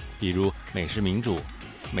写，比如美食民主、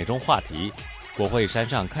美中话题、国会山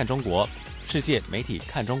上看中国、世界媒体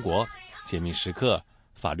看中国、解密时刻、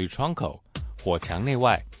法律窗口、火墙内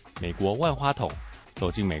外、美国万花筒、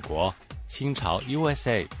走进美国、新潮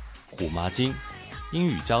USA、虎妈经、英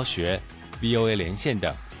语教学、VOA 连线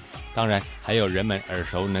等。当然还有人们耳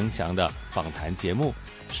熟能详的访谈节目、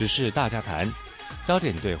时事大家谈、焦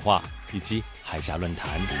点对话以及海峡论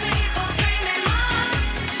坛。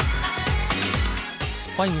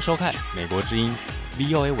欢迎收看美国之音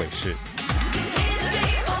VOA 卫视。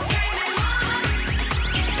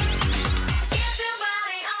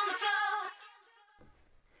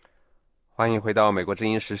欢迎回到美国之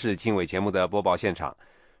音时事经纬节目的播报现场。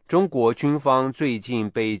中国军方最近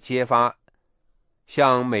被揭发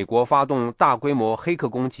向美国发动大规模黑客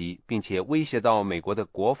攻击，并且威胁到美国的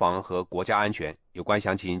国防和国家安全。有关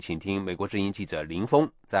详情，请听美国之音记者林峰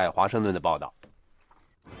在华盛顿的报道。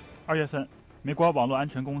2月份，美国网络安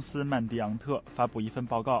全公司曼迪昂特发布一份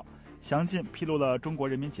报告，详尽披露了中国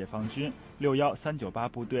人民解放军61398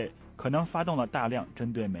部队可能发动了大量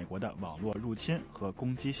针对美国的网络入侵和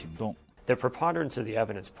攻击行动。The preponderance of the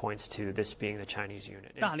evidence points to this being the Chinese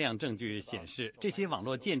unit. 大量证据显示，这些网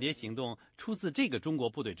络间谍行动出自这个中国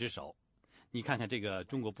部队之手。你看看这个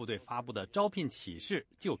中国部队发布的招聘启事，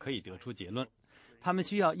就可以得出结论。他们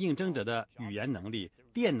需要应征者的语言能力、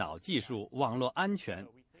电脑技术、网络安全，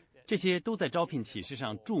这些都在招聘启事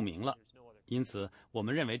上注明了。因此，我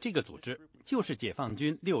们认为这个组织就是解放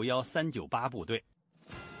军61398部队。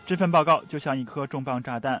这份报告就像一颗重磅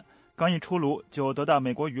炸弹，刚一出炉就得到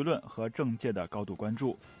美国舆论和政界的高度关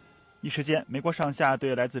注。一时间，美国上下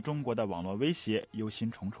对来自中国的网络威胁忧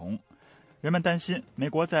心忡忡。人们担心美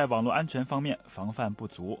国在网络安全方面防范不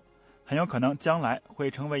足，很有可能将来会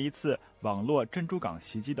成为一次网络珍珠港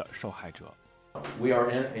袭击的受害者。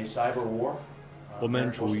我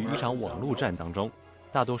们处于一场网络战当中，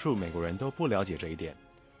大多数美国人都不了解这一点。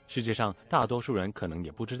世界上大多数人可能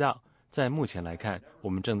也不知道，在目前来看，我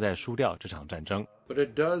们正在输掉这场战争。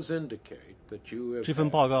这份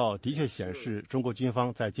报告的确显示中国军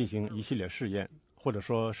方在进行一系列试验，或者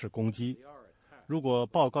说是攻击。如果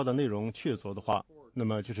报告的内容确凿的话，那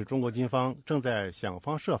么就是中国军方正在想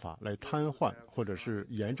方设法来瘫痪或者是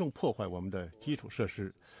严重破坏我们的基础设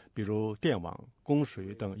施，比如电网、供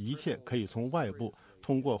水等一切可以从外部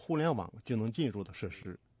通过互联网就能进入的设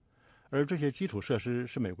施。而这些基础设施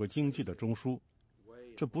是美国经济的中枢。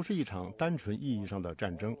这不是一场单纯意义上的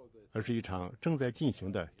战争，而是一场正在进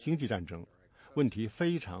行的经济战争，问题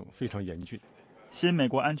非常非常严峻。新美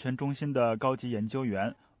国安全中心的高级研究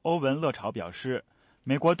员欧文·勒朝表示，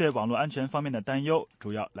美国对网络安全方面的担忧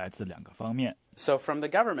主要来自2个方面。从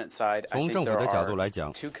政府的角度来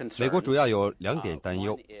讲，美国主要有2点担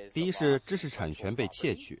忧。第一是知识产权被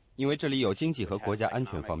窃取，因为这里有经济和国家安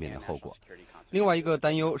全方面的后果。另外一个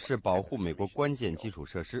担忧是保护美国关键基础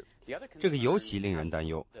设施，这个尤其令人担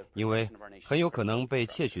忧，因为很有可能被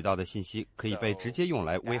窃取到的信息可以被直接用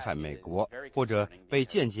来危害美国，或者被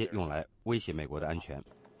间接用来威胁美国的安全。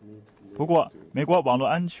不过，美国网络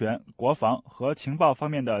安全、国防和情报方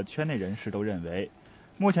面的圈内人士都认为，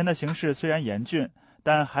目前的形势虽然严峻，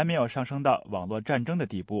但还没有上升到网络战争的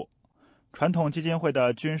地步。传统基金会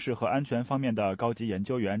的军事和安全方面的高级研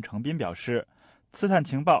究员程斌表示，刺探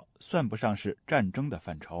情报算不上是战争的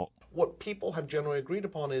范畴。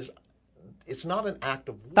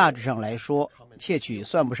大致上来说，窃取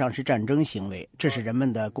算不上是战争行为，这是人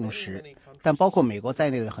们的共识。但包括美国在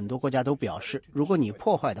内的很多国家都表示，如果你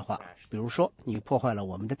破坏的话，比如说你破坏了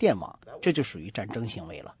我们的电网，这就属于战争行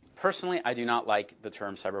为了。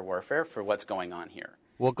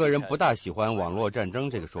我个人不大喜欢网络战争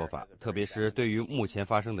这个说法，特别是对于目前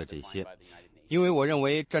发生的这些，因为我认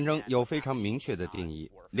为战争有非常明确的定义，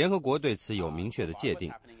联合国对此有明确的界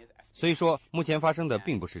定。所以说，目前发生的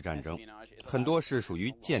并不是战争，很多是属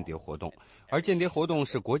于间谍活动，而间谍活动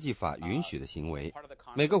是国际法允许的行为，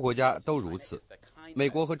每个国家都如此。美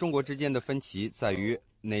国和中国之间的分歧在于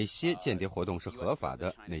哪些间谍活动是合法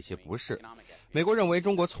的，哪些不是。美国认为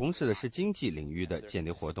中国从事的是经济领域的间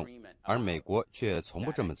谍活动，而美国却从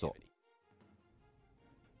不这么做。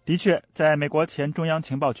的确，在美国前中央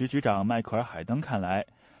情报局局长迈克尔·海登看来，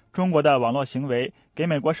中国的网络行为给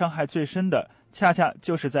美国伤害最深的恰恰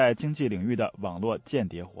就是在经济领域的网络间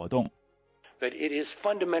谍活动。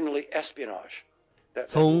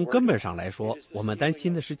从根本上来说，我们担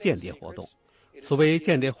心的是间谍活动。所谓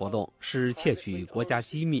间谍活动，是窃取国家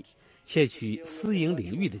机密，窃取私营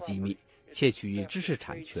领域的机密，窃取知识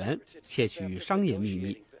产权，窃取商业秘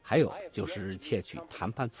密，还有就是窃取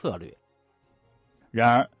谈判策略。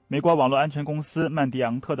然而，美国网络安全公司曼迪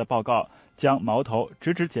昂特的报告将矛头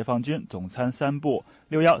直指解放军总参3部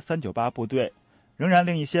61398部队，仍然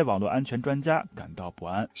令一些网络安全专家感到不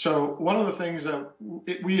安。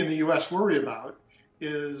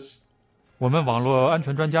我们网络安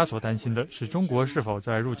全专家所担心的是，中国是否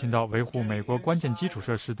在入侵到维护美国关键基础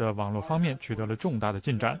设施的网络方面取得了重大的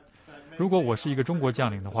进展。如果我是一个中国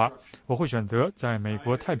将领的话，我会选择在美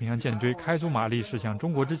国太平洋舰队开足马力驶向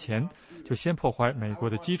中国之前，就先破坏美国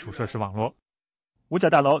的基础设施网络。五角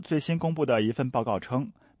大楼最新公布的一份报告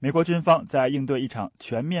称，美国军方在应对一场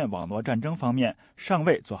全面网络战争方面尚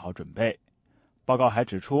未做好准备。报告还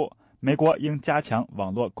指出，美国应加强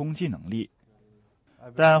网络攻击能力。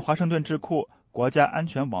但华盛顿智库国家安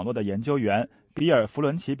全网络的研究员比尔·弗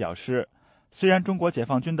伦奇表示，虽然中国解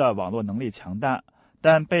放军的网络能力强大，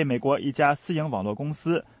但被美国一家私营网络公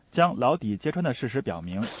司将牢底揭穿的事实表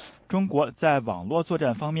明，中国在网络作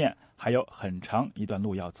战方面还有很长一段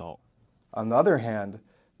路要走。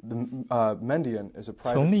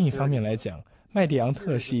从另一方面来讲，麦迪昂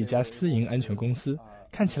特是一家私营安全公司。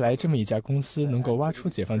看起来这么一家公司能够挖出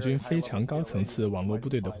解放军非常高层次网络部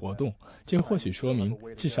队的活动，这或许说明，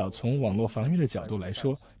至少从网络防御的角度来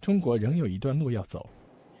说，中国仍有一段路要走。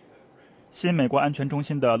新美国安全中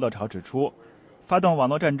心的乐潮指出，发动网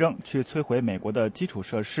络战争去摧毁美国的基础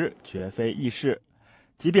设施绝非易事。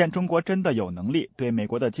即便中国真的有能力对美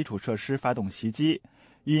国的基础设施发动袭击，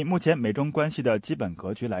以目前美中关系的基本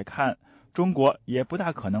格局来看，中国也不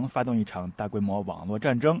大可能发动一场大规模网络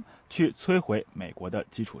战争去摧毁美国的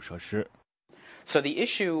基础设施。So the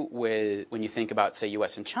issue with when you think about, say,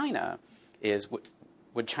 U.S. and China is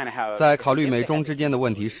would China have 在考虑美中之间的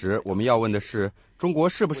问题时，我们要问的是，中国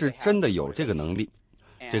是不是真的有这个能力？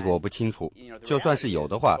这个我不清楚。就算是有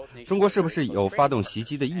的话，中国是不是有发动袭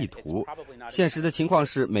击的意图？现实的情况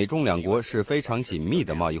是，美中两国是非常紧密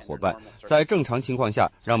的贸易伙伴，在正常情况下，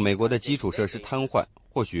让美国的基础设施瘫痪，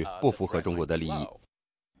或许不符合中国的利益。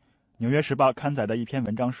纽约时报刊载的一篇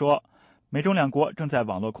文章说，美中两国正在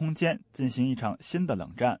网络空间进行一场新的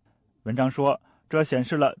冷战。文章说，这显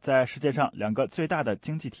示了在世界上两个最大的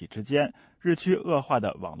经济体之间日趋恶化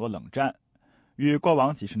的网络冷战，与过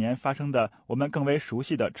往几十年发生的我们更为熟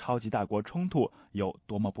悉的超级大国冲突有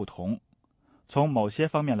多么不同。从某些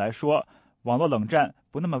方面来说，网络冷战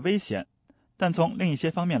不那么危险，但从另一些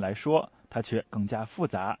方面来说，它却更加复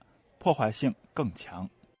杂，破坏性更强。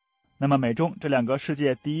那么美中这两个世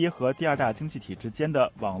界第一和第二大经济体之间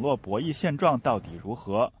的网络博弈现状到底如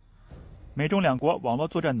何？美中两国网络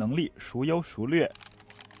作战能力孰优孰劣？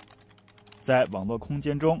在网络空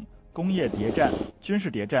间中，工业谍战、军事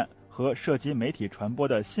谍战和涉及媒体传播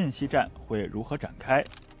的信息战会如何展开？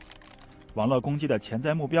网络攻击的潜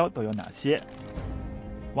在目标都有哪些？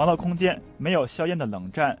网络空间没有硝烟的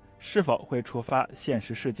冷战是否会触发现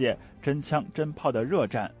实世界真枪真炮的热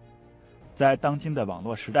战？在当今的网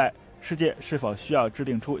络时代，世界是否需要制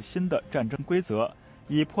定出新的战争规则，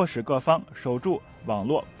以迫使各方守住网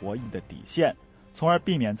络博弈的底线，从而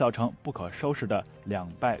避免造成不可收拾的两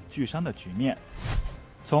败俱伤的局面？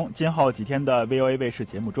从今后几天的 VOA 卫视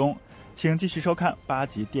节目中，请继续收看8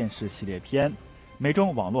集电视系列片《美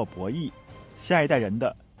中网络博弈：下一代人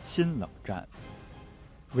的新冷战》。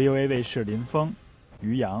VOA 卫视林峰、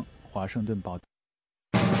于洋，华盛顿报道。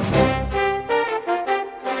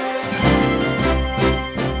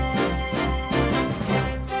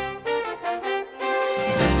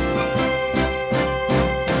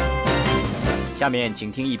下面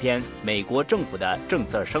请听一篇美国政府的政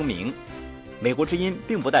策声明。美国之音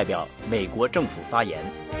并不代表美国政府发言。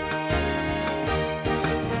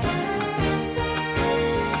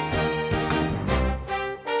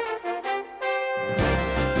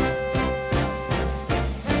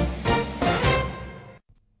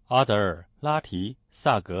阿德尔、拉提、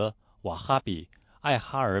萨格、瓦哈比、艾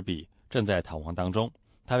哈尔比正在逃亡当中。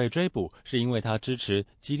他被追捕是因为他支持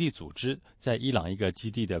基地组织在伊朗一个基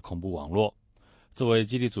地的恐怖网络。作为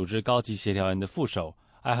基地组织高级协调员的副手，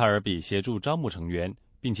艾哈尔比协助招募成员，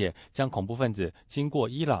并且将恐怖分子经过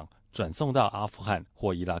伊朗转送到阿富汗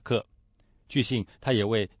或伊拉克。据信，他也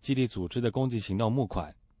为基地组织的攻击行动募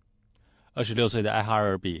款。26岁的艾哈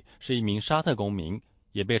尔比是一名沙特公民，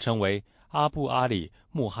也被称为阿布阿里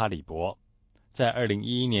穆哈里博。在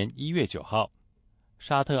2011年1月9号，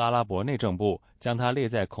沙特阿拉伯内政部将他列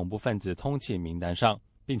在恐怖分子通缉名单上，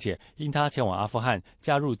并且因他前往阿富汗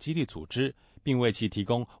加入基地组织，并为其提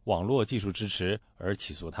供网络技术支持而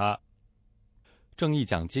起诉他。正义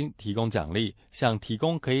奖金提供奖励，向提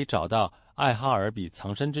供可以找到艾哈尔比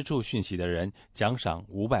藏身之处讯息的人奖赏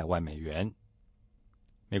500万美元。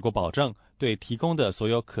美国保证对提供的所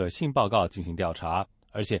有可信报告进行调查，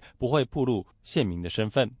而且不会暴露县民的身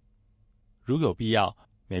份。如有必要，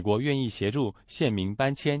美国愿意协助县民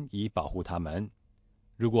搬迁以保护他们。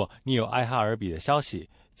如果你有艾哈尔比的消息，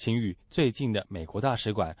请与最近的美国大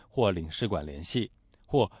使馆或领事馆联系，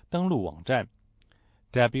或登录网站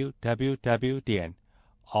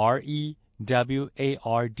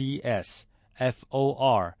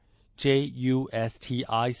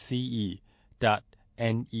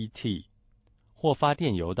或发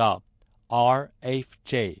电邮到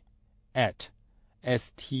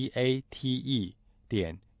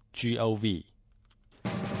rfj@state.gov。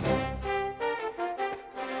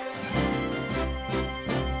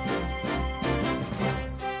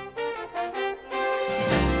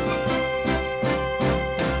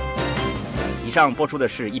以上播出的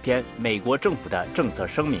是一篇美国政府的政策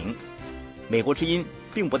声明。美国之音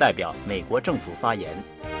并不代表美国政府发言。